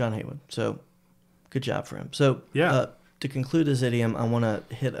 John Heywood. So, good job for him. So, to conclude this idiom, I want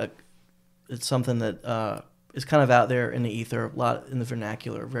to hit it's something that is kind of out there in the ether, a lot in the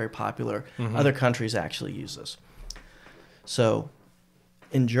vernacular, very popular. Mm-hmm. Other countries actually use this. So,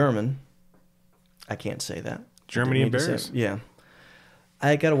 in German, I can't say that. Germany and bears? Yeah.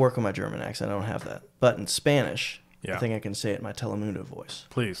 I got to work on my German accent. I don't have that. But in Spanish, Yeah. I think I can say it in my Telemundo voice.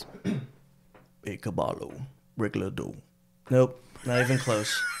 Please. E caballo, regulado. Nope, not even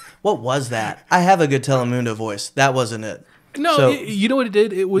close. What was that? I have a good Telemundo voice. That wasn't it. No, So- you know what it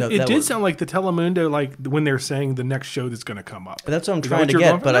did? It was. No, it that did was- sound like the Telemundo, like when they're saying the next show that's going to come up. That's what I'm Is that trying what to you're get,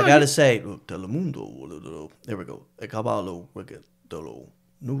 going for? but I No, got to you- say, Telemundo. There we go. E caballo, regulado.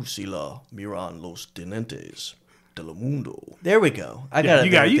 No sila miran los tenentes. Telemundo. There we go. I got it.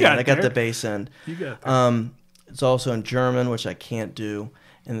 you got- you got I it got there. the bass end. You got that. It's also in German, which I can't do.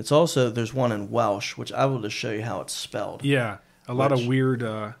 And it's also, there's one in Welsh, which I will just show you how it's spelled. Yeah, a lot Which- of weird.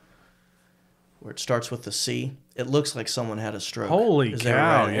 Where it starts with the C. It looks like someone had a stroke. Holy Is that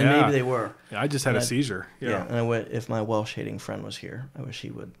cow, right? yeah. And maybe they were. I just had a I- seizure. Yeah. And if my Welsh-hating friend was here, I wish he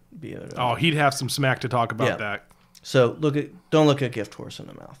would be able to. Oh, he'd have some smack to talk about Yeah. that. So don't look a gift horse in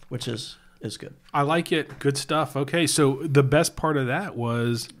the mouth, which is good. I like it. Good stuff. Okay, so the best part of that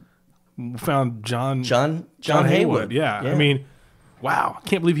was we found John Heywood. Yeah. I mean, wow.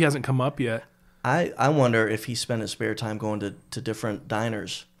 Can't believe he hasn't come up yet. I wonder if he spent his spare time going to different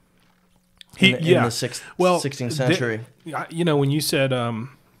diners He in yeah. the 16th century. You know, when you said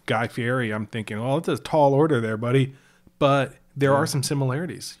Guy Fieri, I'm thinking, well, it's a tall order there, buddy. But there are some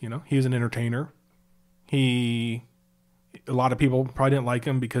similarities. You know, he was an entertainer. A lot of people probably didn't like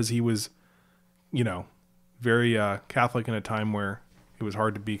him because he was, you know, very Catholic in a time where it was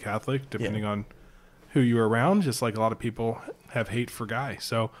hard to be Catholic, depending on who you were around. Just like a lot of people have hate for Guy.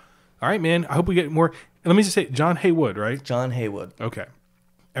 So, all right, man. I hope we get more. Let me just say, John Heywood, right? John Heywood. Okay.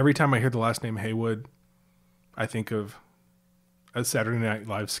 Every time I hear the last name Heywood, I think of a Saturday Night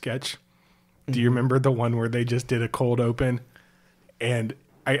Live sketch. Do you remember the one where they just did a cold open? And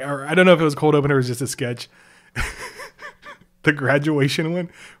I don't know if it was cold open or it was just a sketch. The graduation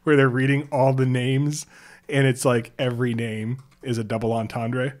one where they're reading all the names and it's like every name is a double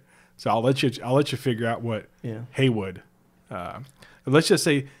entendre. So I'll let you figure out what Heywood. Let's just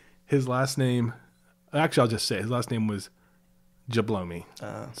say his last name. Actually, I'll just say his last name was Jablomi.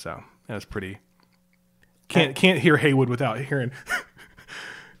 So that's pretty. Can't hear Heywood without hearing.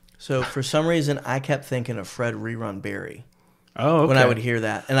 So for some reason, I kept thinking of Fred Rerun Barry Oh, okay. when I would hear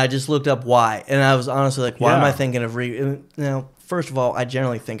that, and I just looked up why, and I was honestly like, "Why am Yeah. I thinking of Now, first of all, I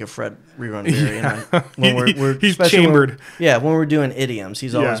generally think of Fred Rerun Barry, and when we're He's especially chambered. when we're doing idioms,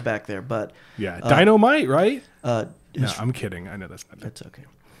 he's always Yeah. back there. But Yeah, Dynamite, right? No, his- I'm kidding. I know that's not it. it's okay.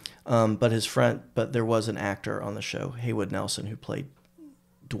 But there was an actor on the show, Heywood Nelson, who played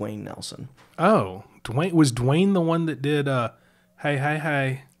Dwayne Nelson. Oh, Dwayne the one that did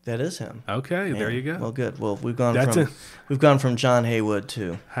Hey. That is him. Okay, there you go. Well, good. Well, we've gone That's from John Heywood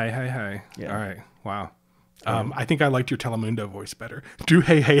to Hey. Yeah. All right. Wow. I think I liked your Telemundo voice better. Do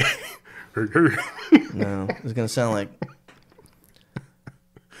hey. no. It's gonna sound like.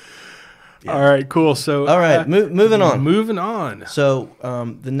 Yeah. All right, cool. So All right, moving on. Moving on. So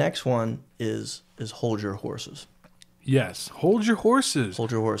the next one is Hold Your Horses. Yes, hold your horses.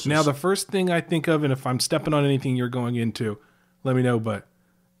 Hold Your Horses. Now, the first thing I think of, and if I'm stepping on anything you're going into, let me know. But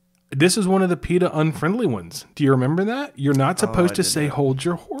this is one of the PETA unfriendly ones. Do you remember that? You're not supposed to say "hold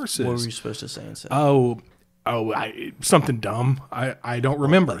your horses." What were you supposed to say instead? Something dumb. I don't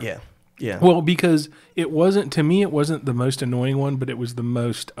remember. Yeah. Well, because it wasn't, to me, it wasn't the most annoying one, but it was the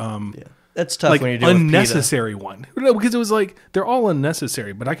most That's tough like when you're doing unnecessary one. No, because it was like they're all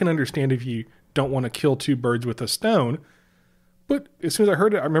unnecessary. But I can understand if you don't want to kill two birds with a stone. But as soon as I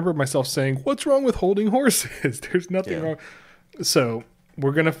heard it, I remember myself saying, "What's wrong with holding horses? There's nothing wrong." So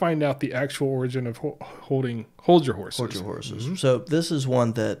we're gonna find out the actual origin of hold your horses. Hold Your Horses. Mm-hmm. So this is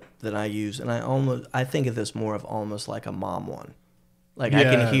one that I use, and I think of this more of almost like a mom one. Like I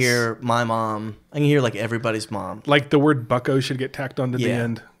can Yes. hear my mom. I can hear like everybody's mom. Like the word "bucko" should get tacked onto the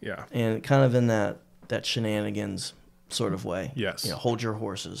end. Yeah. And kind of in that shenanigans sort of way. Yes. Hold your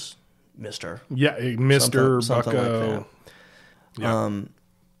horses, mister. Yeah, Mr. Something Bucko. like that. Yeah.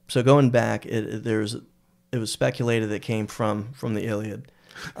 So going back, it was speculated that it came from the Iliad.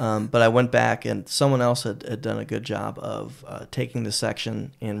 But I went back, and someone else had done a good job of taking the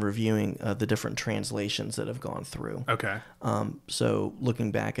section and reviewing the different translations that have gone through. Okay. So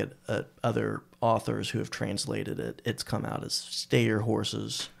looking back at other authors who have translated it, it's come out as stay your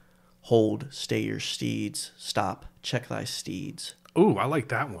horses, hold, stay your steeds, stop, check thy steeds, Ooh, I like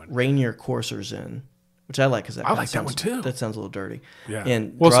that one. rein your coursers in, which I like because I like that one too. That sounds a little dirty. Yeah.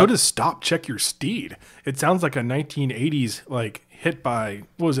 And well, so does "Stop, Check Your Steed." It sounds like a 1980s like hit by,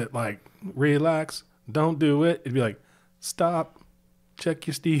 what was it, like "Relax, don't do it." It'd be like, "Stop, check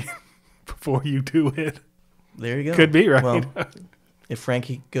your steed before you do it." There you go. Could be, right? Well, if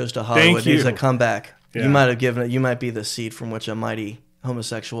Frankie goes to Hollywood, you. needs a comeback. Yeah. You might have given it. You might be the seed from which a mighty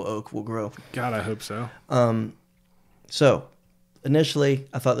homosexual oak will grow. God, I hope so. So, initially,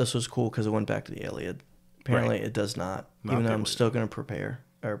 I thought this was cool because it went back to the Iliad. Apparently, Right. it does not. Not Even the though I'm Iliad. still going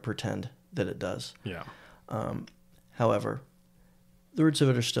to pretend that it does. Yeah. However, the roots of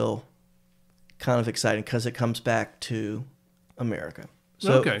it are still kind of exciting because it comes back to America.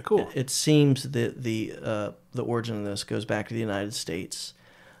 So Okay, cool. It seems that the origin of this goes back to the United States,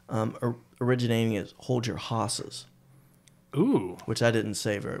 originating as "hold your hosses," Ooh. which I didn't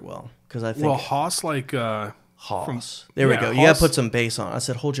say very well because I think Well, hoss like hoss. There we yeah, go. You got hoss. to put some bass on. I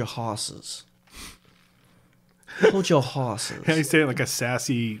said, "Hold your hosses." Hold your hosses. How you say it like a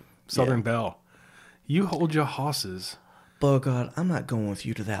sassy Southern belle. You hold your hosses. Bogart, I'm not going with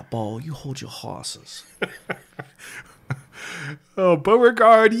you to that ball. You hold your hosses. Oh,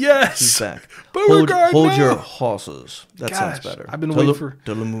 Beauregard, yes. He's back. Beauregard, hold no. your horses. That sounds Gosh, better. I've been waiting for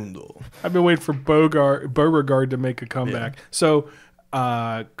Telemundo. I've been waiting for Beauregard to make a comeback. Yeah. So,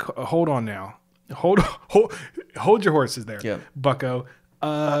 hold on now. Hold your horses there, Yeah. Bucko.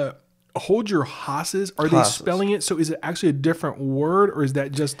 Hold your hosses. Are they Hosses. spelling it? So is it actually a different word, or is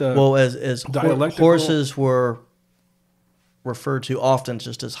that just a Well, as dialectical? horses were referred to often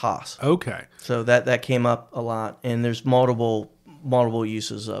just as hoss. Okay. So that came up a lot, and there's multiple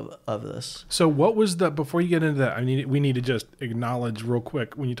uses of this. So what was the, before you get into that, I mean, we need to just acknowledge real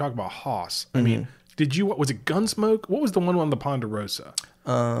quick, when you talk about hoss, I mean, was it Gunsmoke? What was the one on the Ponderosa?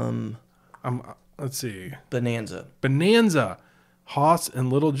 Let's see. Bonanza. Hoss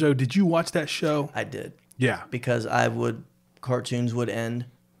and Little Joe. Did you watch that show? I did. Yeah. Because cartoons would end,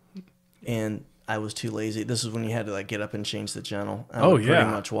 and I was too lazy. This is when you had to get up and change the channel. I would pretty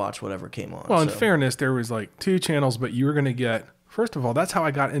much watch whatever came on. Well, in fairness, there was 2 channels, but you were going to get, first of all, that's how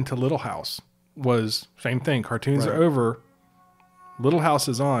I got into Little House, was same thing. Cartoons are over. Little House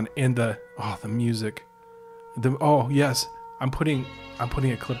is on, and the music. Yes. I'm putting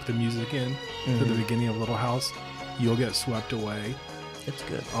a clip of the music in to the beginning of Little House. You'll get swept away. It's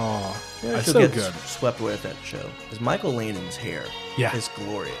good. Oh, Yeah, it's she'll so get good. swept away with that show. Because Michael Landon's hair is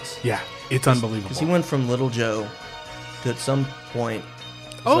glorious. Yeah, it's unbelievable. Because he went from Little Joe to at some point,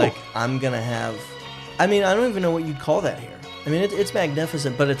 it's I'm going to have... I mean, I don't even know what you'd call that hair. I mean, it's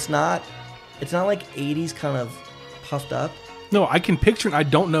magnificent, but it's not like 80s kind of puffed up. No, I can picture it. I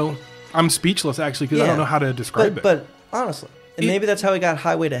don't know. I'm speechless, actually, because I don't know how to describe it. But honestly, and maybe that's how he got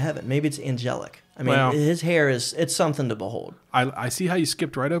Highway to Heaven. Maybe it's angelic. I mean, his hair it's something to behold. I see how you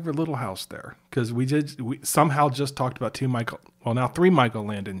skipped right over Little House there, because we somehow just talked about three Michael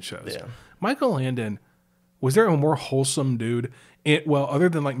Landon shows. Yeah. Michael Landon, was there a more wholesome dude? Other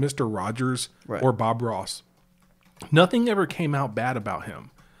than Mr. Rogers or Bob Ross, nothing ever came out bad about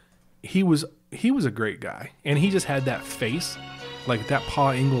him. He was a great guy, and he just had that face, like that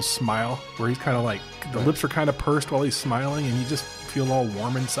Pa Ingalls smile, where he's kind of the lips are kind of pursed while he's smiling, and you just feel all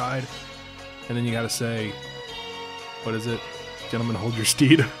warm inside. And then you got to say, what is it? Gentlemen, hold your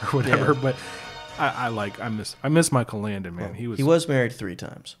steed or whatever. Yeah. But I miss Michael Landon, man. Well, he was married 3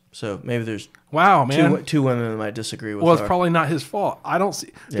 times. So maybe there's two women that might disagree with. Well, it's probably not his fault. I don't see.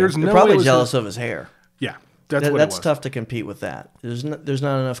 Yeah. There's They're no probably way jealous of his hair. Yeah, that's tough to compete with that. There's not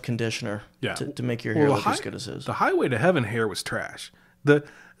enough conditioner to make your hair look as good as his. The Highway to Heaven hair was trash. The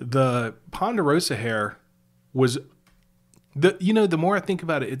Ponderosa hair was the more I think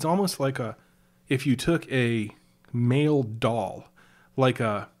about it, it's almost like if you took a male doll,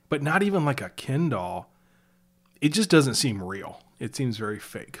 but not even like a Ken doll, it just doesn't seem real. It seems very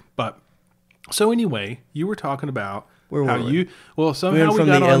fake. But so anyway, you were talking about somehow we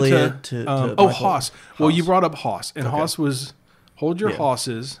got on to Hoss. Well, you brought up Hoss, and Hoss was hold your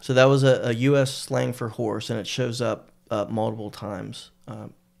hosses. So that was a U.S. slang for horse, and it shows up multiple times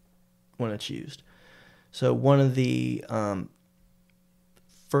when it's used. So one of the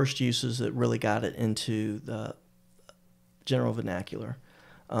first uses that really got it into the general vernacular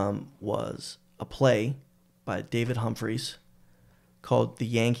was a play by David Humphreys called The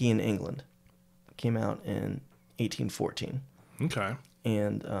Yankee in England. It came out in 1814. Okay.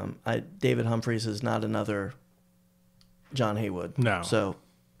 And David Humphreys is not another John Heywood. No. So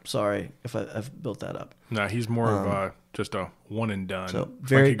sorry if I've built that up. No, he's more of just a one and done. So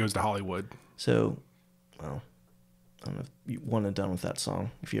like he goes to Hollywood. So, well, I don't know if you one and done with that song.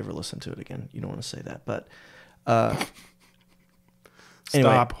 If you ever listen to it again, you don't want to say that. But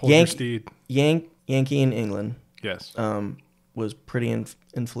Stop, hold your steed. Yankee in England. Yes. Was pretty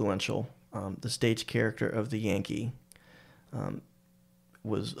influential. The stage character of the Yankee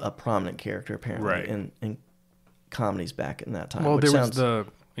was a prominent character apparently in comedies back in that time. Well, there was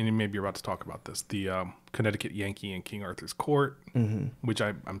and maybe you're about to talk about this, the Connecticut Yankee in King Arthur's Court, which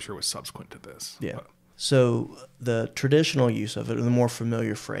I'm sure was subsequent to this. Yeah. So the traditional use of it, or the more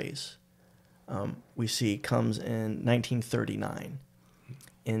familiar phrase, we see comes in 1939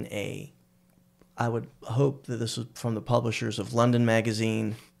 in I would hope that this was from the publishers of London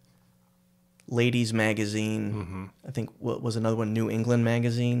Magazine, Ladies Magazine, I think what was another one, New England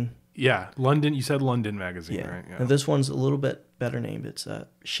Magazine. Yeah, London. You said London Magazine, right? Yeah. And this one's a little bit better named. It's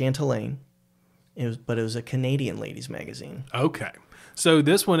Chantelane. But it was a Canadian ladies magazine. Okay. So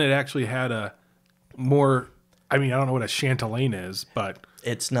this one, it actually had a more, I mean, I don't know what a Chantelane is, but...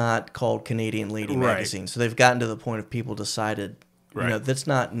 It's not called Canadian Lady Magazine. So they've gotten to the point of people decided, let's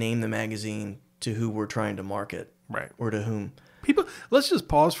not name the magazine to who we're trying to market. Right. Or to whom. People, let's just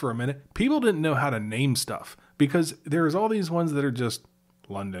pause for a minute. People didn't know how to name stuff because there's all these ones that are just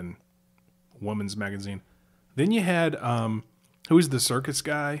London Woman's Magazine. Then you had, who's the circus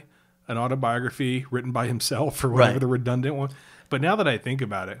guy? An autobiography written by himself or whatever the redundant one. But now that I think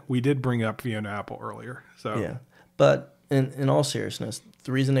about it, we did bring up Fiona Apple earlier. So yeah. But in all seriousness,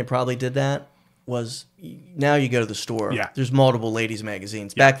 the reason they probably did that was now you go to the store. Yeah. There's multiple ladies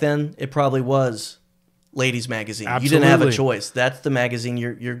magazines. Back then, it probably was ladies magazine. Absolutely. You didn't have a choice. That's the magazine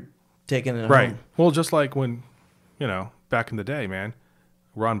you're taking it home. Well, just like when, back in the day, man,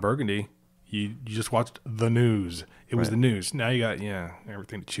 Ron Burgundy, you just watched the news. It was the news. Now you got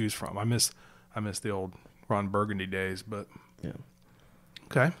everything to choose from. I miss the old Ron Burgundy days, but yeah.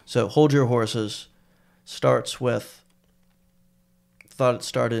 Okay. So Hold Your Horses starts with thought it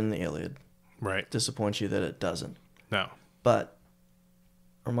started in the Iliad. Right. Disappoints you that it doesn't. No. But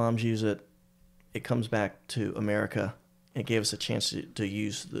our moms use it. It comes back to America. It gave us a chance to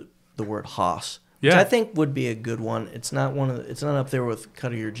use the word hoss. Which I think would be a good one. It's not it's not up there with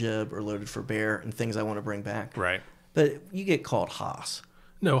Cut of Your Jib or Loaded for Bear and things I want to bring back. Right. But you get called hoss.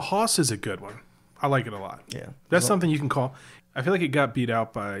 No, hoss is a good one. I like it a lot. Yeah. That's something you can call. I feel like it got beat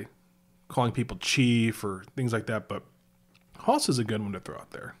out by calling people chief or things like that, but hoss is a good one to throw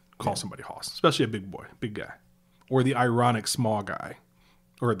out there. Call somebody hoss, especially a big boy, big guy. Or the ironic small guy.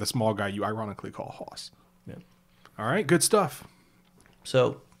 Or the small guy you ironically call hoss. Yeah. All right, good stuff.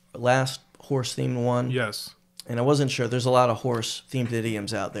 So, last horse-themed one. Yes. And I wasn't sure. There's a lot of horse-themed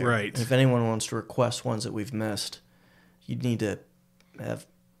idioms out there. Right. And if anyone wants to request ones that we've missed, you'd need to have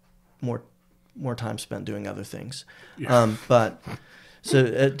more time spent doing other things. Yeah.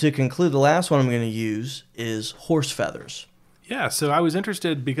 To conclude, the last one I'm going to use is horse feathers. Yeah, so I was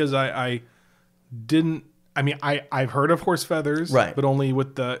interested because I didn't... I mean, I've heard of horse feathers, right? But only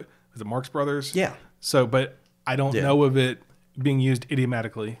with the Marx Brothers. Yeah. So, but I don't know of it being used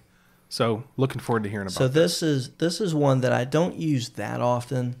idiomatically. So, looking forward to hearing about. So this is one that I don't use that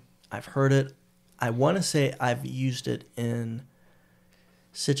often. I've heard it. I want to say I've used it in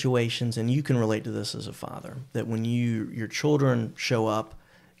situations, and you can relate to this as a father. That when your children show up,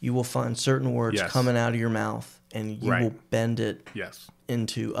 you will find certain words coming out of your mouth, and you will bend it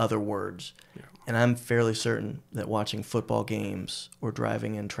into other words. Yeah. And I'm fairly certain that watching football games or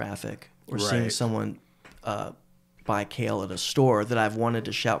driving in traffic or seeing someone buy kale at a store that I've wanted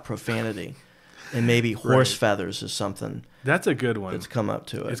to shout profanity. And maybe horse feathers is something. That's a good one. That's come up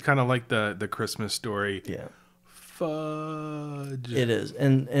to it. It's kind of like the Christmas story. Yeah. Fudge. It is.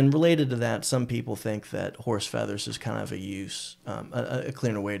 And related to that, some people think that horse feathers is kind of a use, a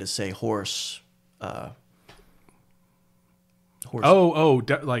cleaner way to say horse. Like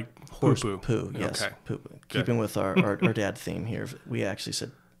horse poo-poo. Poo, yes. Okay. Poo-poo. Keeping with our dad theme here, we actually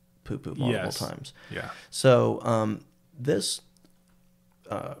said poo-poo multiple times. Yeah. So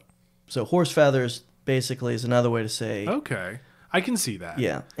so horse feathers basically is another way to say. Okay, I can see that.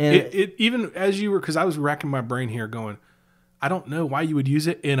 Yeah, and it even as you were, because I was racking my brain here, going, I don't know why you would use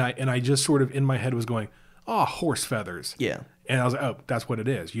it, and I just sort of in my head was going, horse feathers. Yeah, and I was like, that's what it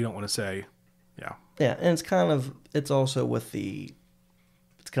is. You don't want to say, yeah, and it's also with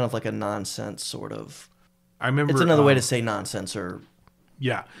it's kind of like a nonsense sort of. I remember it's another way to say nonsense or.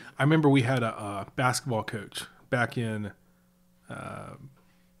 Yeah, I remember we had a basketball coach back in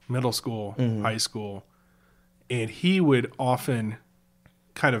middle school, high school, and he would often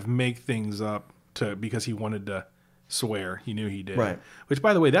kind of make things up because he wanted to swear. He knew he did. Right. Which,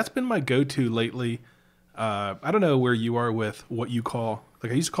 by the way, that's been my go-to lately. I don't know where you are with what you call,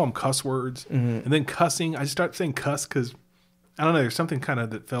 like I used to call them cuss words, and then cussing. I just started saying cuss because, I don't know, there's something kind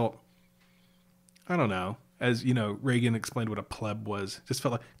of that felt, I don't know, as you know, Reagan explained what a pleb was. Just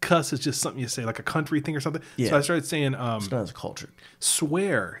felt like cuss is just something you say, like a country thing or something. Yeah. So I started saying, it's not as a culture.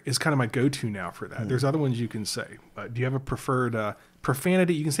 Swear is kind of my go-to now for that. There's other ones you can say, but do you have a preferred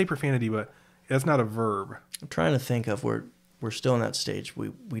profanity? You can say profanity, but that's not a verb. I'm trying to think of we're still in that stage.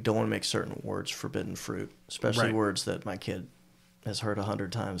 We don't want to make certain words forbidden fruit, especially words that my kid has heard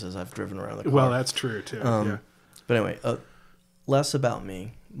 100 times as I've driven around the car. Well, that's true too. Yeah. But anyway, less about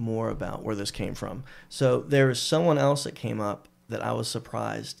me, more about where this came from. So there is someone else that came up that I was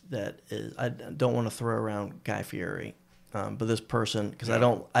surprised that is, I don't want to throw around Guy Fieri, but this person, because I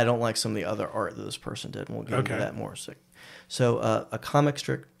don't like some of the other art that this person did, and we'll get into that more. So a comic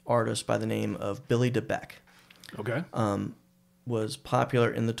strip artist by the name of Billy DeBeck. Okay. Was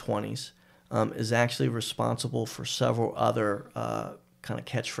popular in the 20s, is actually responsible for several other kind of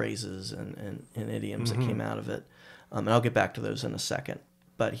catchphrases and idioms that came out of it. And I'll get back to those in a second.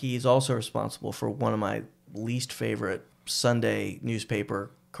 But he's also responsible for one of my least favorite Sunday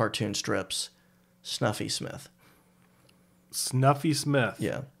newspaper cartoon strips, Snuffy Smith. Snuffy Smith.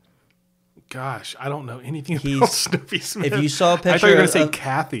 Yeah. Gosh, I don't know anything about Snuffy Smith. If you saw a picture, I thought you were going to say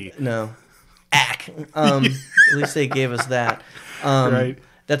Kathy. No. Ack. At least they gave us that. Right.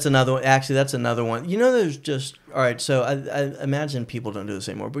 That's another one. Actually, that's another one. You know, there's just... All right, so I imagine people don't do this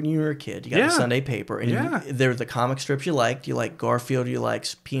anymore, but when you were a kid, you got the Sunday paper, and there were the comic strips you liked. You liked Garfield, you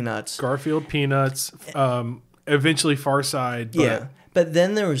liked Peanuts. Garfield, Peanuts, eventually Far Side. But but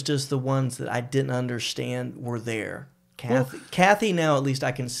then there was just the ones that I didn't understand were there. Kathy, now at least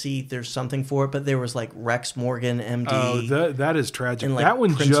I can see there's something for it, but there was like Rex Morgan, MD. Oh, that is tragic. And like that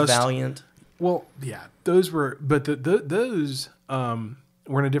one Prince Valiant. Well, yeah, those were, but those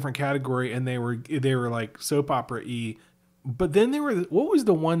were in a different category, and they were like soap opera-y. But then there were, what was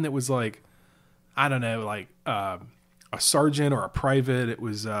the one that was like, I don't know, like a sergeant or a private? It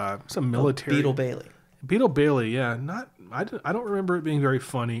was some military. Beetle Bailey. Beetle Bailey, yeah. I don't remember it being very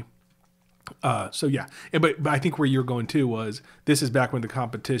funny. So yeah, but I think where you're going to was, this is back when the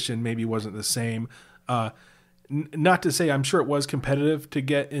competition maybe wasn't the same. Not to say, I'm sure it was competitive to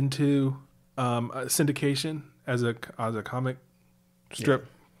get into syndication as a comic strip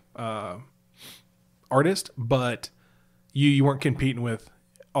artist, but you weren't competing with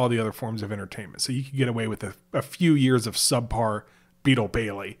all the other forms of entertainment, so you could get away with a few years of subpar Beetle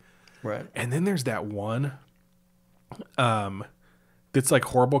Bailey. Right. And then there's that one that's like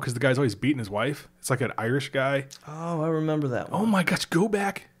horrible because the guy's always beating his wife. It's like an Irish guy. Oh, I remember that one. Oh my gosh, go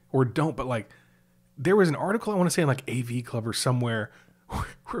back or don't. But like, there was an article I want to say in like AV Club or somewhere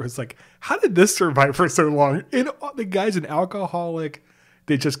where it was like, how did this survive for so long? And the guy's an alcoholic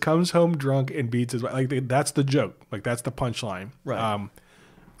that just comes home drunk and beats his wife. Like, that's the joke. Like, that's the punchline. Right.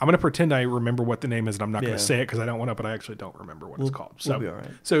 I'm going to pretend I remember what the name is, and I'm not going to say it because I don't want to, but I actually don't remember what it's called. So, we'll be all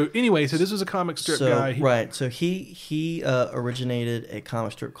right. So anyway, so this was a comic strip guy. Right. So he originated a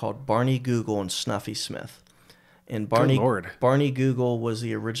comic strip called Barney Google and Snuffy Smith. And Barney Google was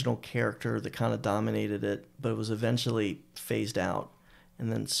the original character that kind of dominated it, but it was eventually phased out.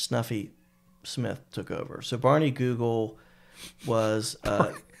 And then Snuffy Smith took over. So Barney Google was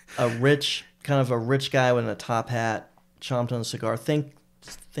a rich guy with a top hat, chomped on a cigar. Think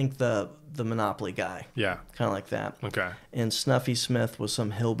the Monopoly guy. Yeah. Kind of like that. Okay. And Snuffy Smith was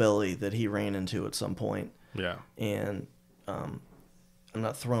some hillbilly that he ran into at some point. Yeah. And I'm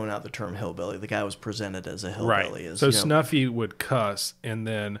not throwing out the term hillbilly. The guy was presented as a hillbilly. Right. So Snuffy would cuss, and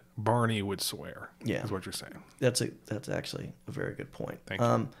then Barney would swear. Yeah. Is what you're saying. That's actually a very good point. Thank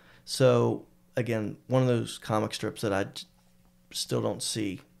you. So, again, one of those comic strips that I still don't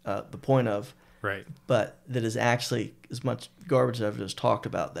see the point of. Right. But that is actually, as much garbage as I've just talked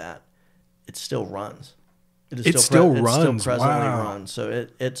about that, it still runs. It still runs. It still presently Wow. runs. So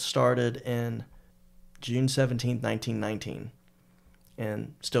it started in June 17th, 1919,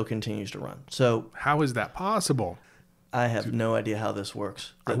 and still continues to run. So how is that possible? I have no idea how this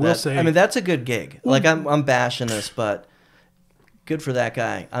works. I will say, I mean, that's a good gig. Like, I'm bashing this, but good for that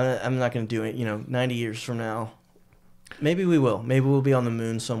guy. I'm not going to do it. 90 years from now, maybe we will. Maybe we'll be on the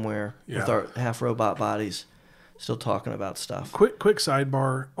moon somewhere with our half robot bodies, still talking about stuff. Quick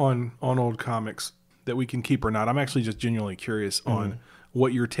sidebar on old comics that we can keep or not. I'm actually just genuinely curious on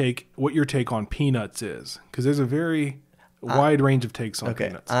what your take on Peanuts is, because there's a very wide range of takes on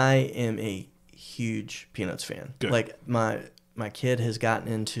Peanuts. I am a huge Peanuts fan. Good. Like my kid has gotten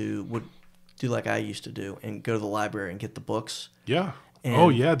into, would do like I used to do and go to the library and get the books. Yeah.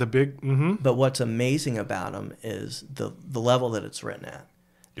 And, the big. Mm-hmm. But what's amazing about them is the level that it's written at,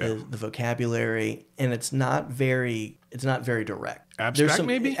 the vocabulary, and it's not very direct. Abstract,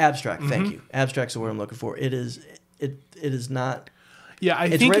 maybe. Abstract. Thank you. Abstract's the word I'm looking for. It is not. Yeah,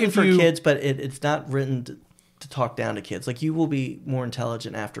 it's written for kids, but it's not written to talk down to kids. Like, you will be more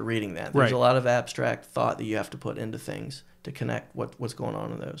intelligent after reading that. There's a lot of abstract thought that you have to put into things to connect what's going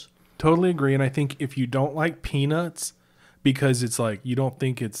on in those. Totally agree. And I think if you don't like Peanuts because it's like you don't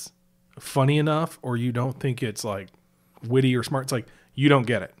think it's funny enough, or you don't think it's like witty or smart, it's like you don't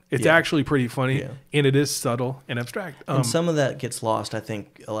get it. It's actually pretty funny, and it is subtle and abstract. And some of that gets lost. I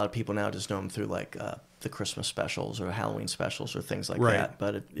think a lot of people now just know him through like the Christmas specials or Halloween specials or things like that.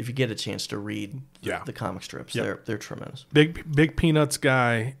 But if you get a chance to read the comic strips, they're tremendous. Big Peanuts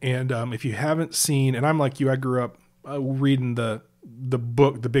guy, and if you haven't seen, and I'm like you, I grew up reading the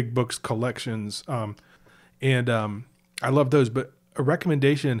big books collections, and I love those. But a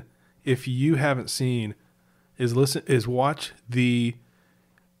recommendation, if you haven't seen, is watch the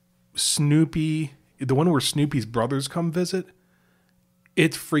Snoopy, the one where Snoopy's brothers come visit.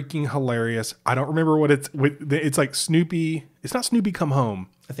 It's freaking hilarious. I don't remember what it's like. Snoopy. It's not Snoopy Come Home.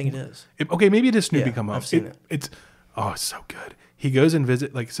 I think it is. Okay, maybe it is Snoopy Come Home. I've seen it. It's so good. He goes and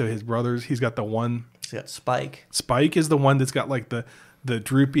visit so his brothers. He's got the one. He's got Spike. Spike is the one that's got like the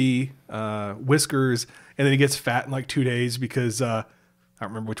droopy whiskers, and then he gets fat in like 2 days because I don't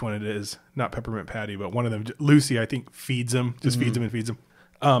remember which one it is. Not Peppermint Patty, but one of them. Lucy, I think, feeds him. Just feeds him and feeds him.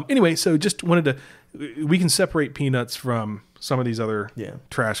 Anyway, so just wanted to. We can separate Peanuts from some of these other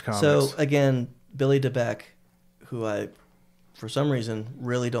trash comics. So again, Billy DeBeck, who I, for some reason,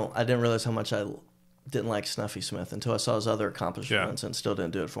 I didn't realize how much I didn't like Snuffy Smith until I saw his other accomplishments and still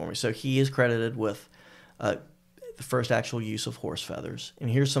didn't do it for me. So he is credited with the first actual use of horse feathers. And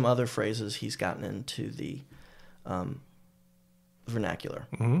here's some other phrases he's gotten into the vernacular.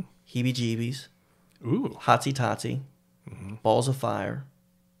 Heebie-jeebies, hotsy-totsy, balls of fire,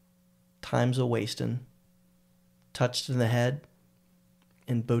 time's a-wastin', touched in the head,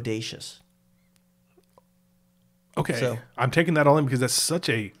 and bodacious. Okay, so I'm taking that all in because that's such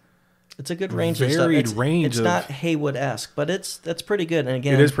a it's a good range varied of stuff. range. It's not Heywood-esque, but that's pretty good. And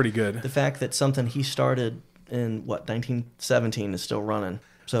again, it is pretty good. The fact that something he started in 1917 is still running.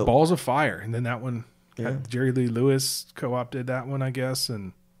 So Balls of Fire, and then that one, Jerry Lee Lewis co-opted that one, I guess,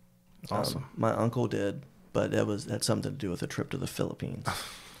 and it's awesome. My uncle did, but had something to do with a trip to the Philippines.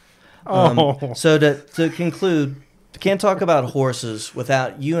 So to conclude, can't talk about horses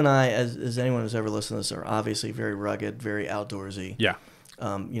without you and I, as anyone who's ever listened to this, are obviously very rugged, very outdoorsy. Yeah.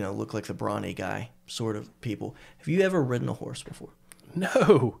 Look like the brawny guy sort of people. Have you ever ridden a horse before?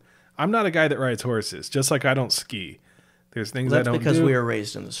 No, I'm not a guy that rides horses. Just like I don't ski. There's things I don't do. That's because we were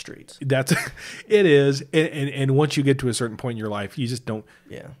raised in the streets. It is. And once you get to a certain point in your life, you just don't.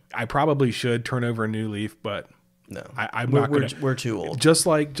 Yeah. I probably should turn over a new leaf, but no, I'm not going to. We're too old. Just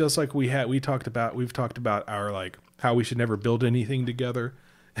like we've talked about our like how we should never build anything together,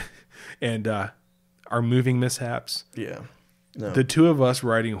 and our moving mishaps. Yeah. No. The two of us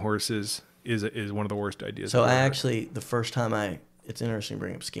riding horses is one of the worst ideas. So the first time it's interesting to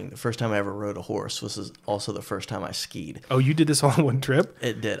bring up skiing. The first time I ever rode a horse was also the first time I skied. Oh, you did this all in one trip?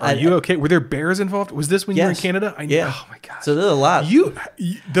 It did. Are you okay? Were there bears involved? Was this when you were in Canada? Yeah. Oh my gosh. So there's a lot.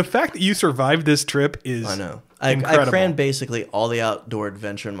 The fact that you survived this trip is incredible. I crammed basically all the outdoor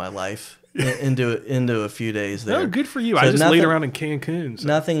adventure in my life into a few days there. Oh, good for you. So I just laid around in Cancun. So.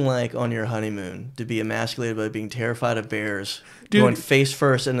 Nothing like on your honeymoon to be emasculated by being terrified of bears, going face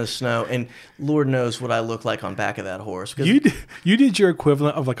first in the snow, and Lord knows what I look like on back of that horse. You did your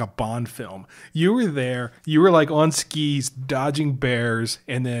equivalent of like a Bond film. You were there. You were like on skis, dodging bears,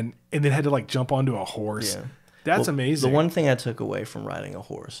 and then had to like jump onto a horse. Yeah. That's amazing. The one thing I took away from riding a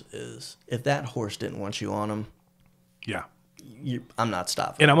horse is if that horse didn't want you on him, I'm not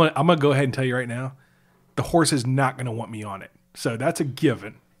stopping. And I'm gonna go ahead and tell you right now, the horse is not gonna want me on it. So that's a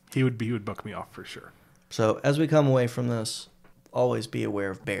given. He would book me off for sure. So as we come away from this, always be aware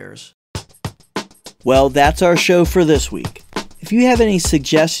of bears. Well, that's our show for this week. If you have any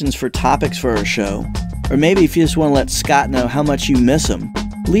suggestions for topics for our show, or maybe if you just want to let Scott know how much you miss him,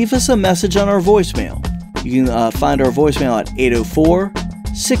 leave us a message on our voicemail. You can find our voicemail at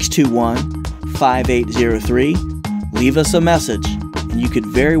 804-621-5803. Leave us a message, and you could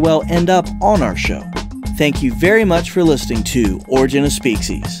very well end up on our show. Thank you very much for listening to Origin of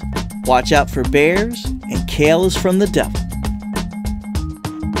Speaksies. Watch out for bears, and kale is from the devil.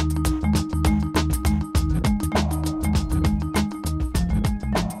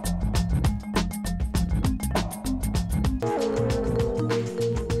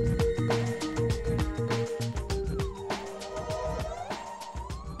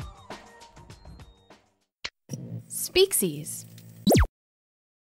 Speaksies.